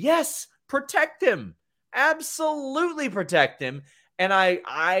 yes, protect him. Absolutely protect him. And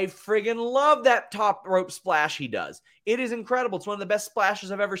I friggin' love that top rope splash he does. It is incredible. It's one of the best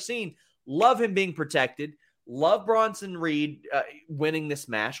splashes I've ever seen. Love him being protected. Love Bronson Reed winning this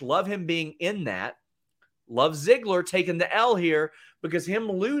match. Love him being in that. Love Ziggler taking the L here because him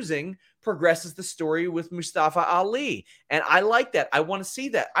losing progresses the story with Mustafa Ali. And I like that. I want to see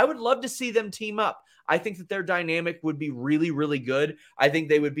that. I would love to see them team up. I think that their dynamic would be really, really good. I think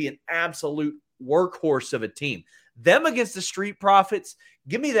they would be an absolute workhorse of a team. Them against the Street Profits,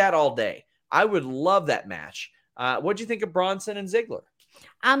 give me that all day. I would love that match. What'd you think of Bronson and Ziggler?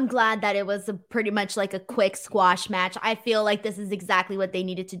 I'm glad that it was pretty much like a quick squash match. I feel like this is exactly what they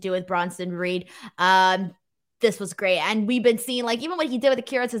needed to do with Bronson Reed. This was great. And we've been seeing, like, even what he did with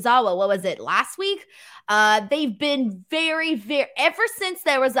Akira Tozawa, what was it, last week? They've been very, very, ever since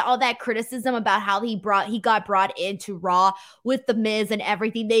there was all that criticism about how he got brought into Raw with The Miz and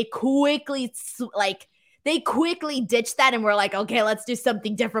everything, they quickly ditched that and were like, okay, let's do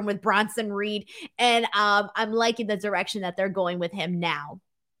something different with Bronson Reed. And I'm liking the direction that they're going with him now.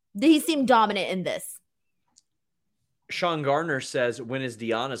 He seemed dominant in this. Sean Garner says, when is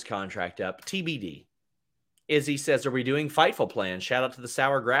Deanna's contract up? TBD. Izzy says, are we doing Fightful plans? Shout out to the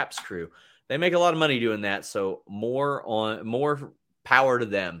Sour Graps crew. They make a lot of money doing that, so more power to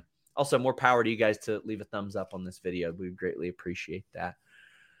them. Also, more power to you guys to leave a thumbs up on this video. We would greatly appreciate that.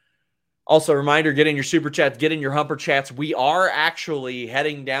 Also, a reminder, get in your super chats, get in your humper chats. We are actually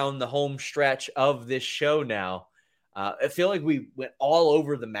heading down the home stretch of this show now. I feel like we went all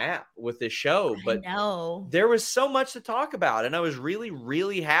over the map with this show, but there was so much to talk about, and I was really,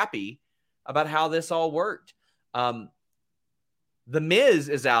 really happy about how this all worked. The Miz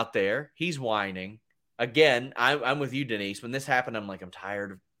is out there. He's whining. Again, I'm with you, Denise. When this happened, I'm like, I'm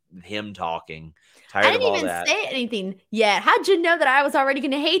tired of him talking. I didn't even say anything yet. How'd you know that I was already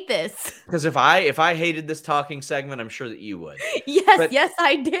going to hate this? Because if I hated this talking segment, I'm sure that you would. Yes,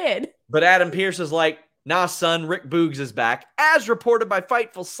 I did. But Adam Pearce is like, nah, son, Rick Boogs is back. As reported by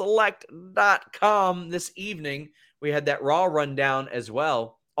FightfulSelect.com this evening, we had that Raw rundown as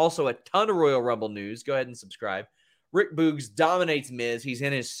well. Also, a ton of Royal Rumble news. Go ahead and subscribe. Rick Boogs dominates Miz. He's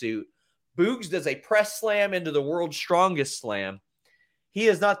in his suit. Boogs does a press slam into the world's strongest slam. He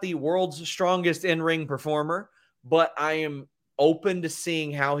is not the world's strongest in-ring performer, but I am open to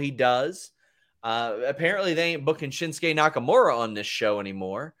seeing how he does. Apparently, they ain't booking Shinsuke Nakamura on this show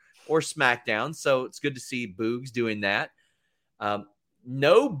anymore or SmackDown, so it's good to see Boogs doing that.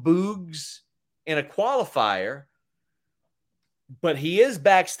 No Boogs in a qualifier, but he is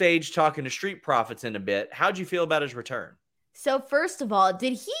backstage talking to Street Profits in a bit. How'd you feel about his return? So first of all,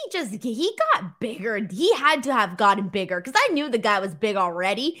 he got bigger. He had to have gotten bigger because I knew the guy was big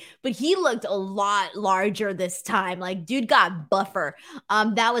already, but he looked a lot larger this time. Like, dude got buffer.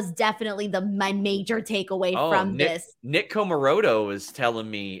 That was definitely my major takeaway from this. Nick Comoroto was telling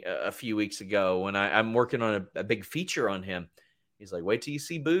me a few weeks ago when I'm working on a big feature on him. He's like, wait till you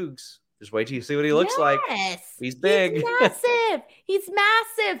see Boogs. Just wait till you see what he looks like. He's big. He's massive. He's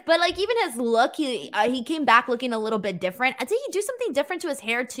massive. But like even his look, he came back looking a little bit different. I think he do something different to his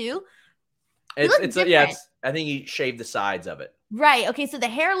hair too. I think he shaved the sides of it. Right. Okay. So the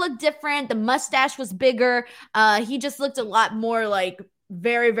hair looked different. The mustache was bigger. He just looked a lot more like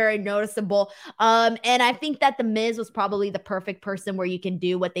very, very noticeable. And I think that The Miz was probably the perfect person where you can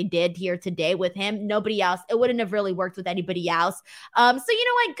do what they did here today with him. Nobody else. It wouldn't have really worked with anybody else. So you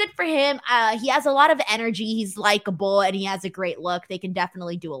know what? Good for him. He has a lot of energy. He's likable and he has a great look. They can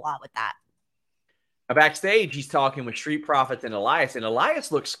definitely do a lot with that. Backstage, he's talking with Street Profits and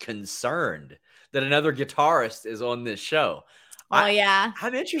Elias looks concerned that another guitarist is on this show. Yeah.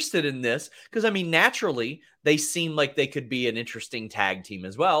 I'm interested in this because, I mean, naturally, they seem like they could be an interesting tag team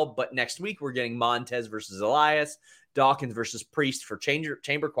as well. But next week, we're getting Montez versus Elias, Dawkins versus Priest for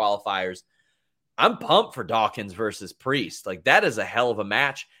chamber qualifiers. I'm pumped for Dawkins versus Priest. Like, that is a hell of a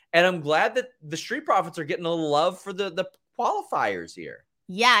match. And I'm glad that the Street Profits are getting a little love for the qualifiers here.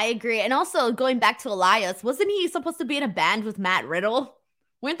 Yeah, I agree. And also, going back to Elias, wasn't he supposed to be in a band with Matt Riddle?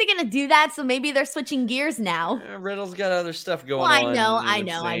 Weren't they going to do that? So maybe they're switching gears now. Riddle's got other stuff going on. I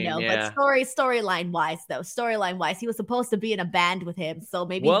know. Yeah. But storyline wise, he was supposed to be in a band with him. So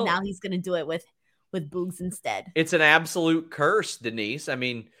maybe now he's going to do it with Boogs instead. It's an absolute curse, Denise. I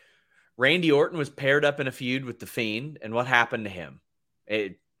mean, Randy Orton was paired up in a feud with The Fiend. And what happened to him?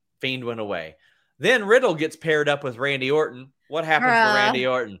 Fiend went away. Then Riddle gets paired up with Randy Orton. What happens to Randy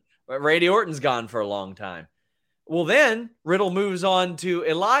Orton? Randy Orton's gone for a long time. Well, then Riddle moves on to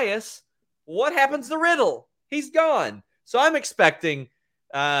Elias. What happens to Riddle? He's gone. So I'm expecting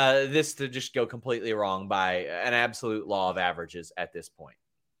this to just go completely wrong by an absolute law of averages at this point.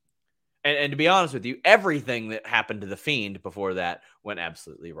 And to be honest with you, everything that happened to The Fiend before that went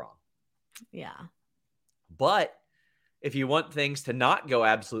absolutely wrong. Yeah. But if you want things to not go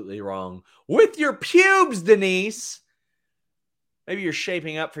absolutely wrong with your pubes, Denise, maybe you're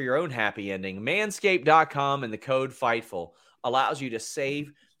shaping up for your own happy ending. Manscaped.com and the code FIGHTFUL allows you to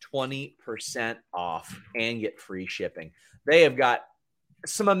save 20% off and get free shipping. They have got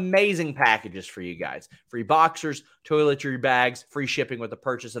some amazing packages for you guys. Free boxers, toiletry bags, free shipping with the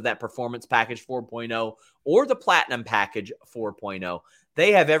purchase of that Performance Package 4.0 or the Platinum Package 4.0.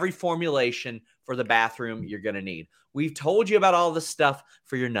 They have every formulation for the bathroom you're going to need. We've told you about all the stuff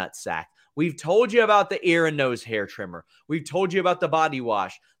for your nutsack. We've told you about the ear and nose hair trimmer. We've told you about the body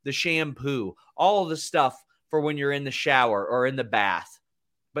wash, the shampoo, all of the stuff for when you're in the shower or in the bath.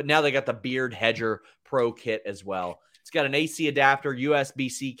 But now they got the Beard Hedger Pro Kit as well. It's got an AC adapter,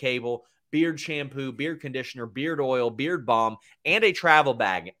 USB-C cable, beard shampoo, beard conditioner, beard oil, beard balm, and a travel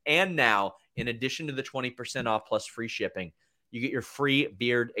bag. And now, in addition to the 20% off plus free shipping, you get your free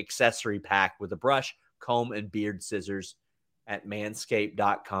beard accessory pack with a brush, comb, and beard scissors at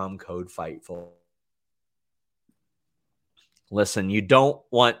manscaped.com, code FIGHTFUL. Listen, you don't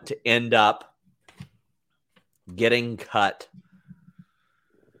want to end up getting cut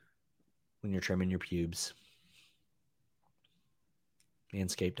when you're trimming your pubes.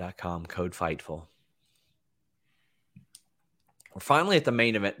 Manscaped.com, code FIGHTFUL. We're finally at the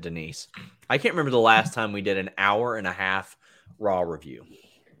main event, Denise. I can't remember the last time we did an hour and a half Raw review.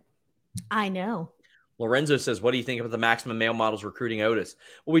 I know. Lorenzo says, what do you think about the Maximum Male Models recruiting Otis?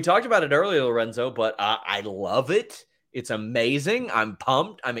 Well, we talked about it earlier, Lorenzo, but I love it. It's amazing. I'm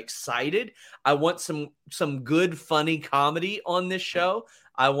pumped. I'm excited. I want some good, funny comedy on this show.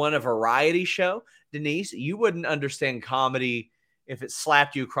 I want a variety show. Denise, you wouldn't understand comedy if it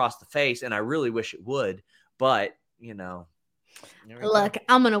slapped you across the face, and I really wish it would. But, you know. Look,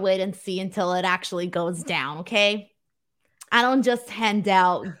 I'm going to wait and see until it actually goes down, okay? I don't just hand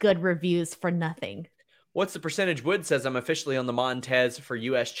out good reviews for nothing. What's the percentage? Wood says, I'm officially on the Montez for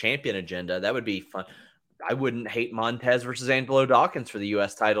U.S. champion agenda. That would be fun. I wouldn't hate Montez versus Angelo Dawkins for the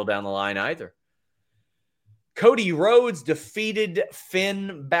U.S. title down the line either. Cody Rhodes defeated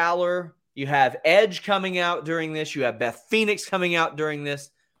Finn Balor. You have Edge coming out during this. You have Beth Phoenix coming out during this.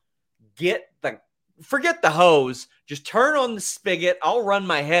 Forget the hose. Just turn on the spigot. I'll run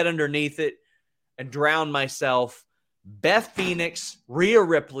my head underneath it and drown myself. Beth Phoenix, Rhea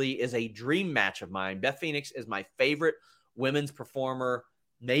Ripley is a dream match of mine. Beth Phoenix is my favorite women's performer,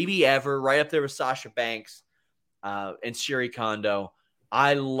 maybe ever, right up there with Sasha Banks and Shuri Kondo.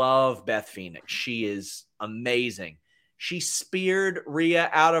 I love Beth Phoenix. She is amazing. She speared Rhea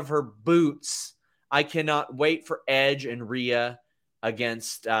out of her boots. I cannot wait for Edge and Rhea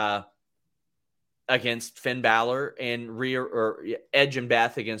against Finn Balor and Rhea, or Edge and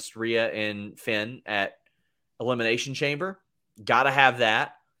Beth against Rhea and Finn at Elimination Chamber. Gotta have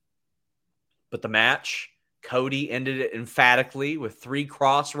that. But the match, Cody ended it emphatically with 3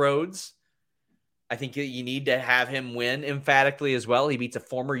 crossroads. I think you need to have him win emphatically as well. He beats a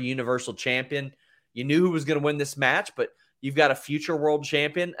former Universal Champion. You knew who was going to win this match, but you've got a future world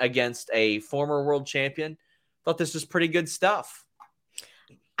champion against a former world champion. Thought this was pretty good stuff.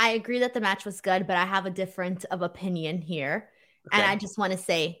 I agree that the match was good, but I have a different of opinion here. Okay. And I just want to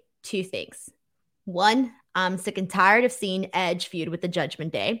say 2 things. 1, I'm sick and tired of seeing Edge feud with the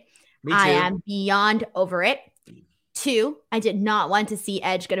Judgment Day. Me too. I am beyond over it. 2, I did not want to see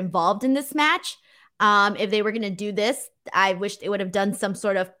Edge get involved in this match. If they were going to do this, I wish they would have done some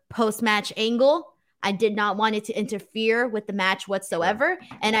sort of post-match angle. I did not want it to interfere with the match whatsoever.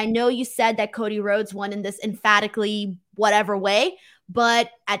 And I know you said that Cody Rhodes won in this emphatically whatever way, but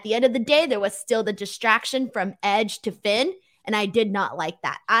at the end of the day, there was still the distraction from Edge to Finn, and I did not like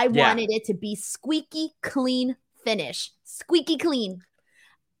that. I wanted it to be squeaky clean finish. Squeaky clean.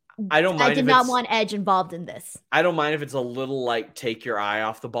 I don't mind. I did not want Edge involved in this. I don't mind if it's a little like take your eye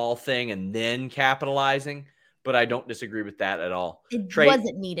off the ball thing and then capitalizing, but I don't disagree with that at all. It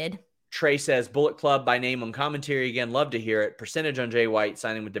wasn't needed. Trey says, Bullet Club by name on commentary again. Love to hear it. Percentage on Jay White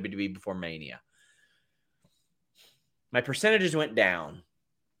signing with WWE before Mania. My percentages went down.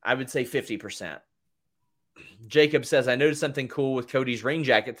 I would say 50%. Jacob says, I noticed something cool with Cody's ring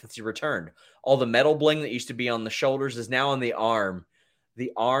jacket since he returned. All the metal bling that used to be on the shoulders is now on the arm.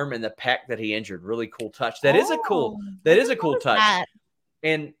 The arm and the pec that he injured. Really cool touch. That is a cool touch. That.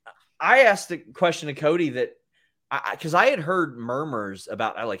 And I asked the question to Cody that, because I had heard murmurs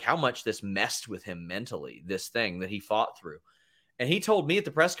about like how much this messed with him mentally, this thing that he fought through. And he told me at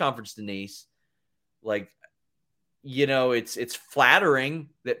the press conference, Denise, like, you know, it's flattering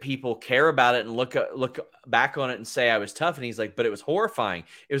that people care about it and look back on it and say I was tough. And he's like, but it was horrifying.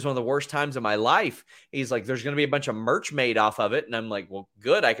 It was one of the worst times of my life. He's like, there's going to be a bunch of merch made off of it. And I'm like, well,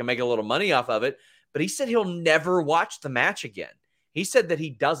 good. I can make a little money off of it. But he said he'll never watch the match again. He said that he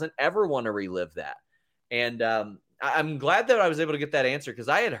doesn't ever want to relive that. And I'm glad that I was able to get that answer, because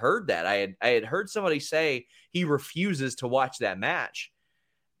I had heard that. I had heard somebody say he refuses to watch that match.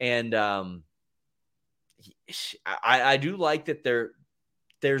 And I do like that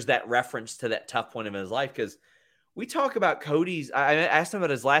there's that reference to that tough point in his life, because we talk about Cody's. I asked him about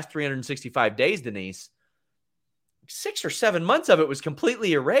his last 365 days, Denise. 6 or 7 months of it was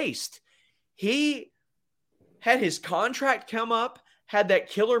completely erased. He had his contract come up, had that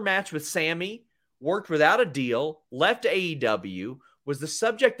killer match with Sammy, worked without a deal, left AEW, was the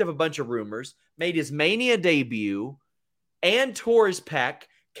subject of a bunch of rumors, made his Mania debut, and tore his pec,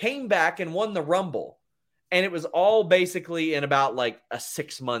 came back and won the Rumble. And it was all basically in about like a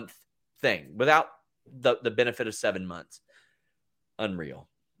 6-month thing without the benefit of 7 months. Unreal.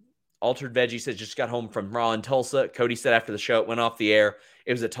 Altered Veggie says, just got home from Raw in Tulsa. Cody said after the show it went off the air,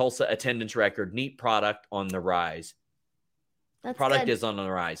 it was a Tulsa attendance record. Neat product on the rise. That's product good. is on the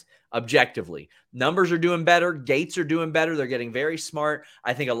rise. Objectively. Numbers are doing better. Gates are doing better. They're getting very smart.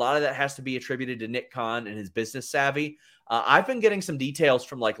 I think a lot of that has to be attributed to Nick Khan and his business savvy. I've been getting some details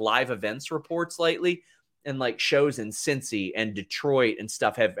from like live events reports lately, and like shows in Cincy and Detroit and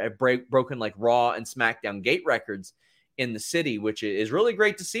stuff have broken like Raw and SmackDown gate records in the city, which is really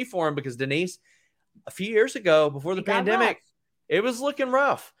great to see for him, because Denise, a few years ago before the pandemic, it was looking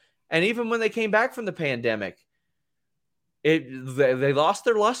rough. And even when they came back from the pandemic, they lost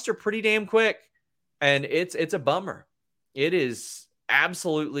their luster pretty damn quick. And it's a bummer. It is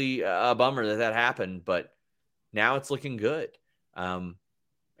absolutely a bummer that happened, but now it's looking good.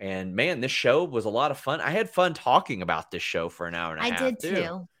 And man, this show was a lot of fun. I had fun talking about this show for an hour and a half. I did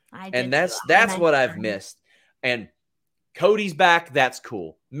too. And that's what I've missed. And Cody's back. That's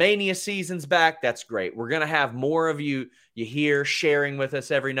cool. Mania season's back. That's great. We're going to have more of you here sharing with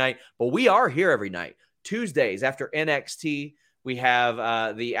us every night, but we are here every night. Tuesdays after NXT, we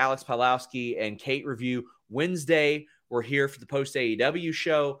have the Alex Pawlowski and Kate review. Wednesday, we're here for the post AEW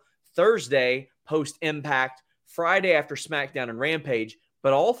show. Thursday, post Impact. Friday after SmackDown and Rampage.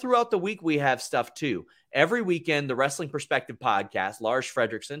 But all throughout the week, we have stuff too. Every weekend, the Wrestling Perspective podcast, Lars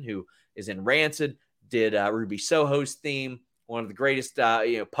Fredrickson, who is in Rancid, did Ruby Soho's theme, one of the greatest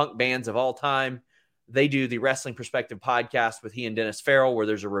punk bands of all time. They do the Wrestling Perspective podcast with he and Dennis Farrell, where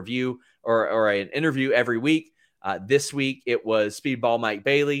there's a review or an interview every week. This week, it was Speedball Mike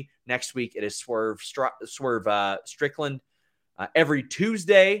Bailey. Next week, it is Swerve Strickland. Every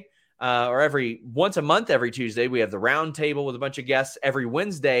Tuesday, or once a month, every Tuesday, we have the round table with a bunch of guests. Every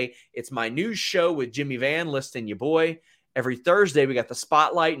Wednesday, it's my news show with Jimmy Van listing your boy. Every Thursday, we got the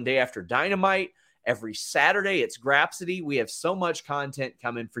Spotlight and Day After Dynamite. Every Saturday, it's Grapsody. We have so much content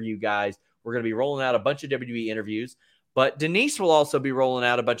coming for you guys. We're going to be rolling out a bunch of WWE interviews, but Denise will also be rolling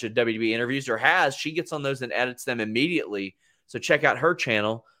out a bunch of WWE interviews, or has. She gets on those and edits them immediately. So check out her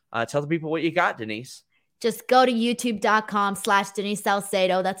channel. Tell the people what you got, Denise. Just go to youtube.com/Denise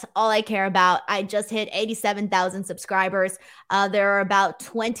Salcedo. That's all I care about. I just hit 87,000 subscribers. There are about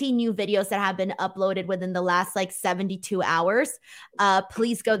 20 new videos that have been uploaded within the last 72 hours.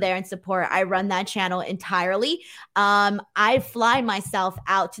 Please go there and support. I run that channel entirely. I fly myself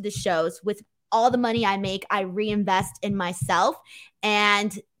out to the shows. With all the money I make, I reinvest in myself.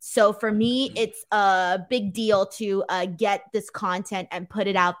 And so for me, it's a big deal to get this content and put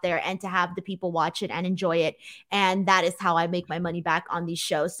it out there, and to have the people watch it and enjoy it. And that is how I make my money back on these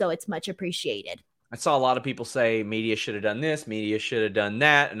shows. So it's much appreciated. I saw a lot of people say media should have done this, media should have done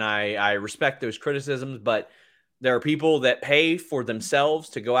that, and I respect those criticisms, but there are people that pay for themselves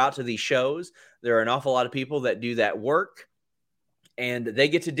to go out to these shows. There are an awful lot of people that do that work, and they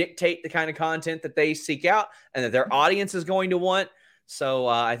get to dictate the kind of content that they seek out and that their audience is going to want. So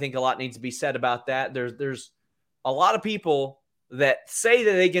I think a lot needs to be said about that. There's a lot of people that say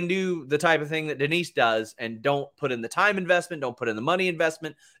that they can do the type of thing that Denise does and don't put in the time investment, don't put in the money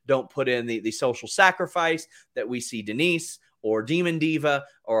investment, don't put in the social sacrifice that we see Denise or Demon Diva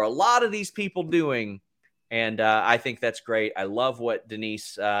or a lot of these people doing. And I think that's great. I love what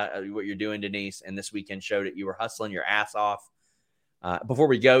Denise, what you're doing, Denise, and this weekend showed that you were hustling your ass off. Before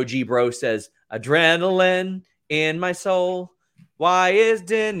we go, G Bro says, adrenaline in my soul. Why is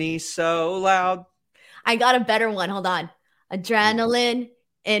Denise so loud? I got a better one. Hold on. Adrenaline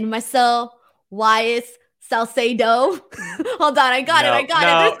in my soul. Why is Salcedo? Hold on. I got it. There's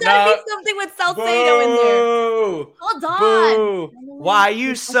got to be something with Salcedo in there. Hold on. Boo. Why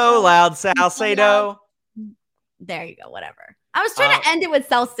you so loud, Salcedo? There you go. Whatever. I was trying to end it with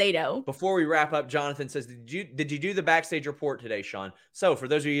Salcedo. Before we wrap up, Jonathan says, did you do the backstage report today, Sean? So for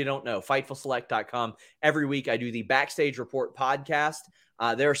those of you who don't know, FightfulSelect.com. Every week I do the backstage report podcast.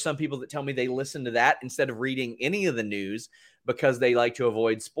 There are some people that tell me they listen to that instead of reading any of the news because they like to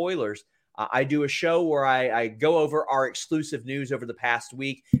avoid spoilers. I do a show where I go over our exclusive news over the past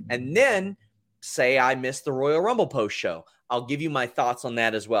week and then say I missed the Royal Rumble post show. I'll give you my thoughts on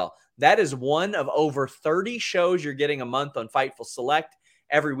that as well. That is one of over 30 shows you're getting a month on Fightful Select.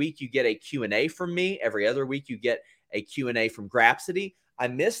 Every week you get a Q&A from me. Every other week you get a Q&A from Grapsody. I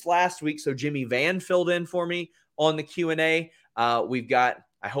missed last week, so Jimmy Van filled in for me on the Q&A. We've got,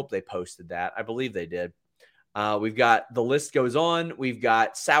 I hope they posted that. I believe they did. We've got The List Goes On. We've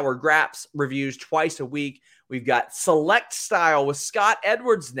got Sour Graps reviews twice a week. We've got Select Style with Scott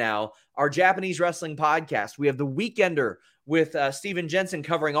Edwards now, our Japanese wrestling podcast. We have The Weekender with Steven Jensen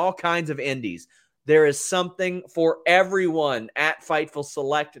covering all kinds of indies. There is something for everyone at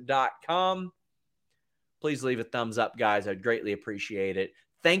FightfulSelect.com. Please leave a thumbs up, guys. I'd greatly appreciate it.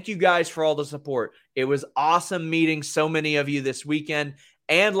 Thank you guys for all the support. It was awesome meeting so many of you this weekend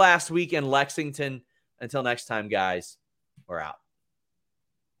and last week in Lexington. Until next time, guys, we're out.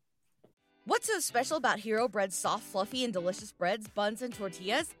 What's so special about Hero Bread's soft, fluffy, and delicious breads, buns, and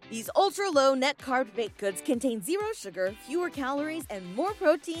tortillas? These ultra-low net-carb baked goods contain 0 sugar, fewer calories, and more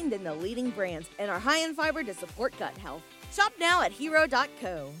protein than the leading brands, and are high in fiber to support gut health. Shop now at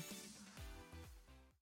Hero.co.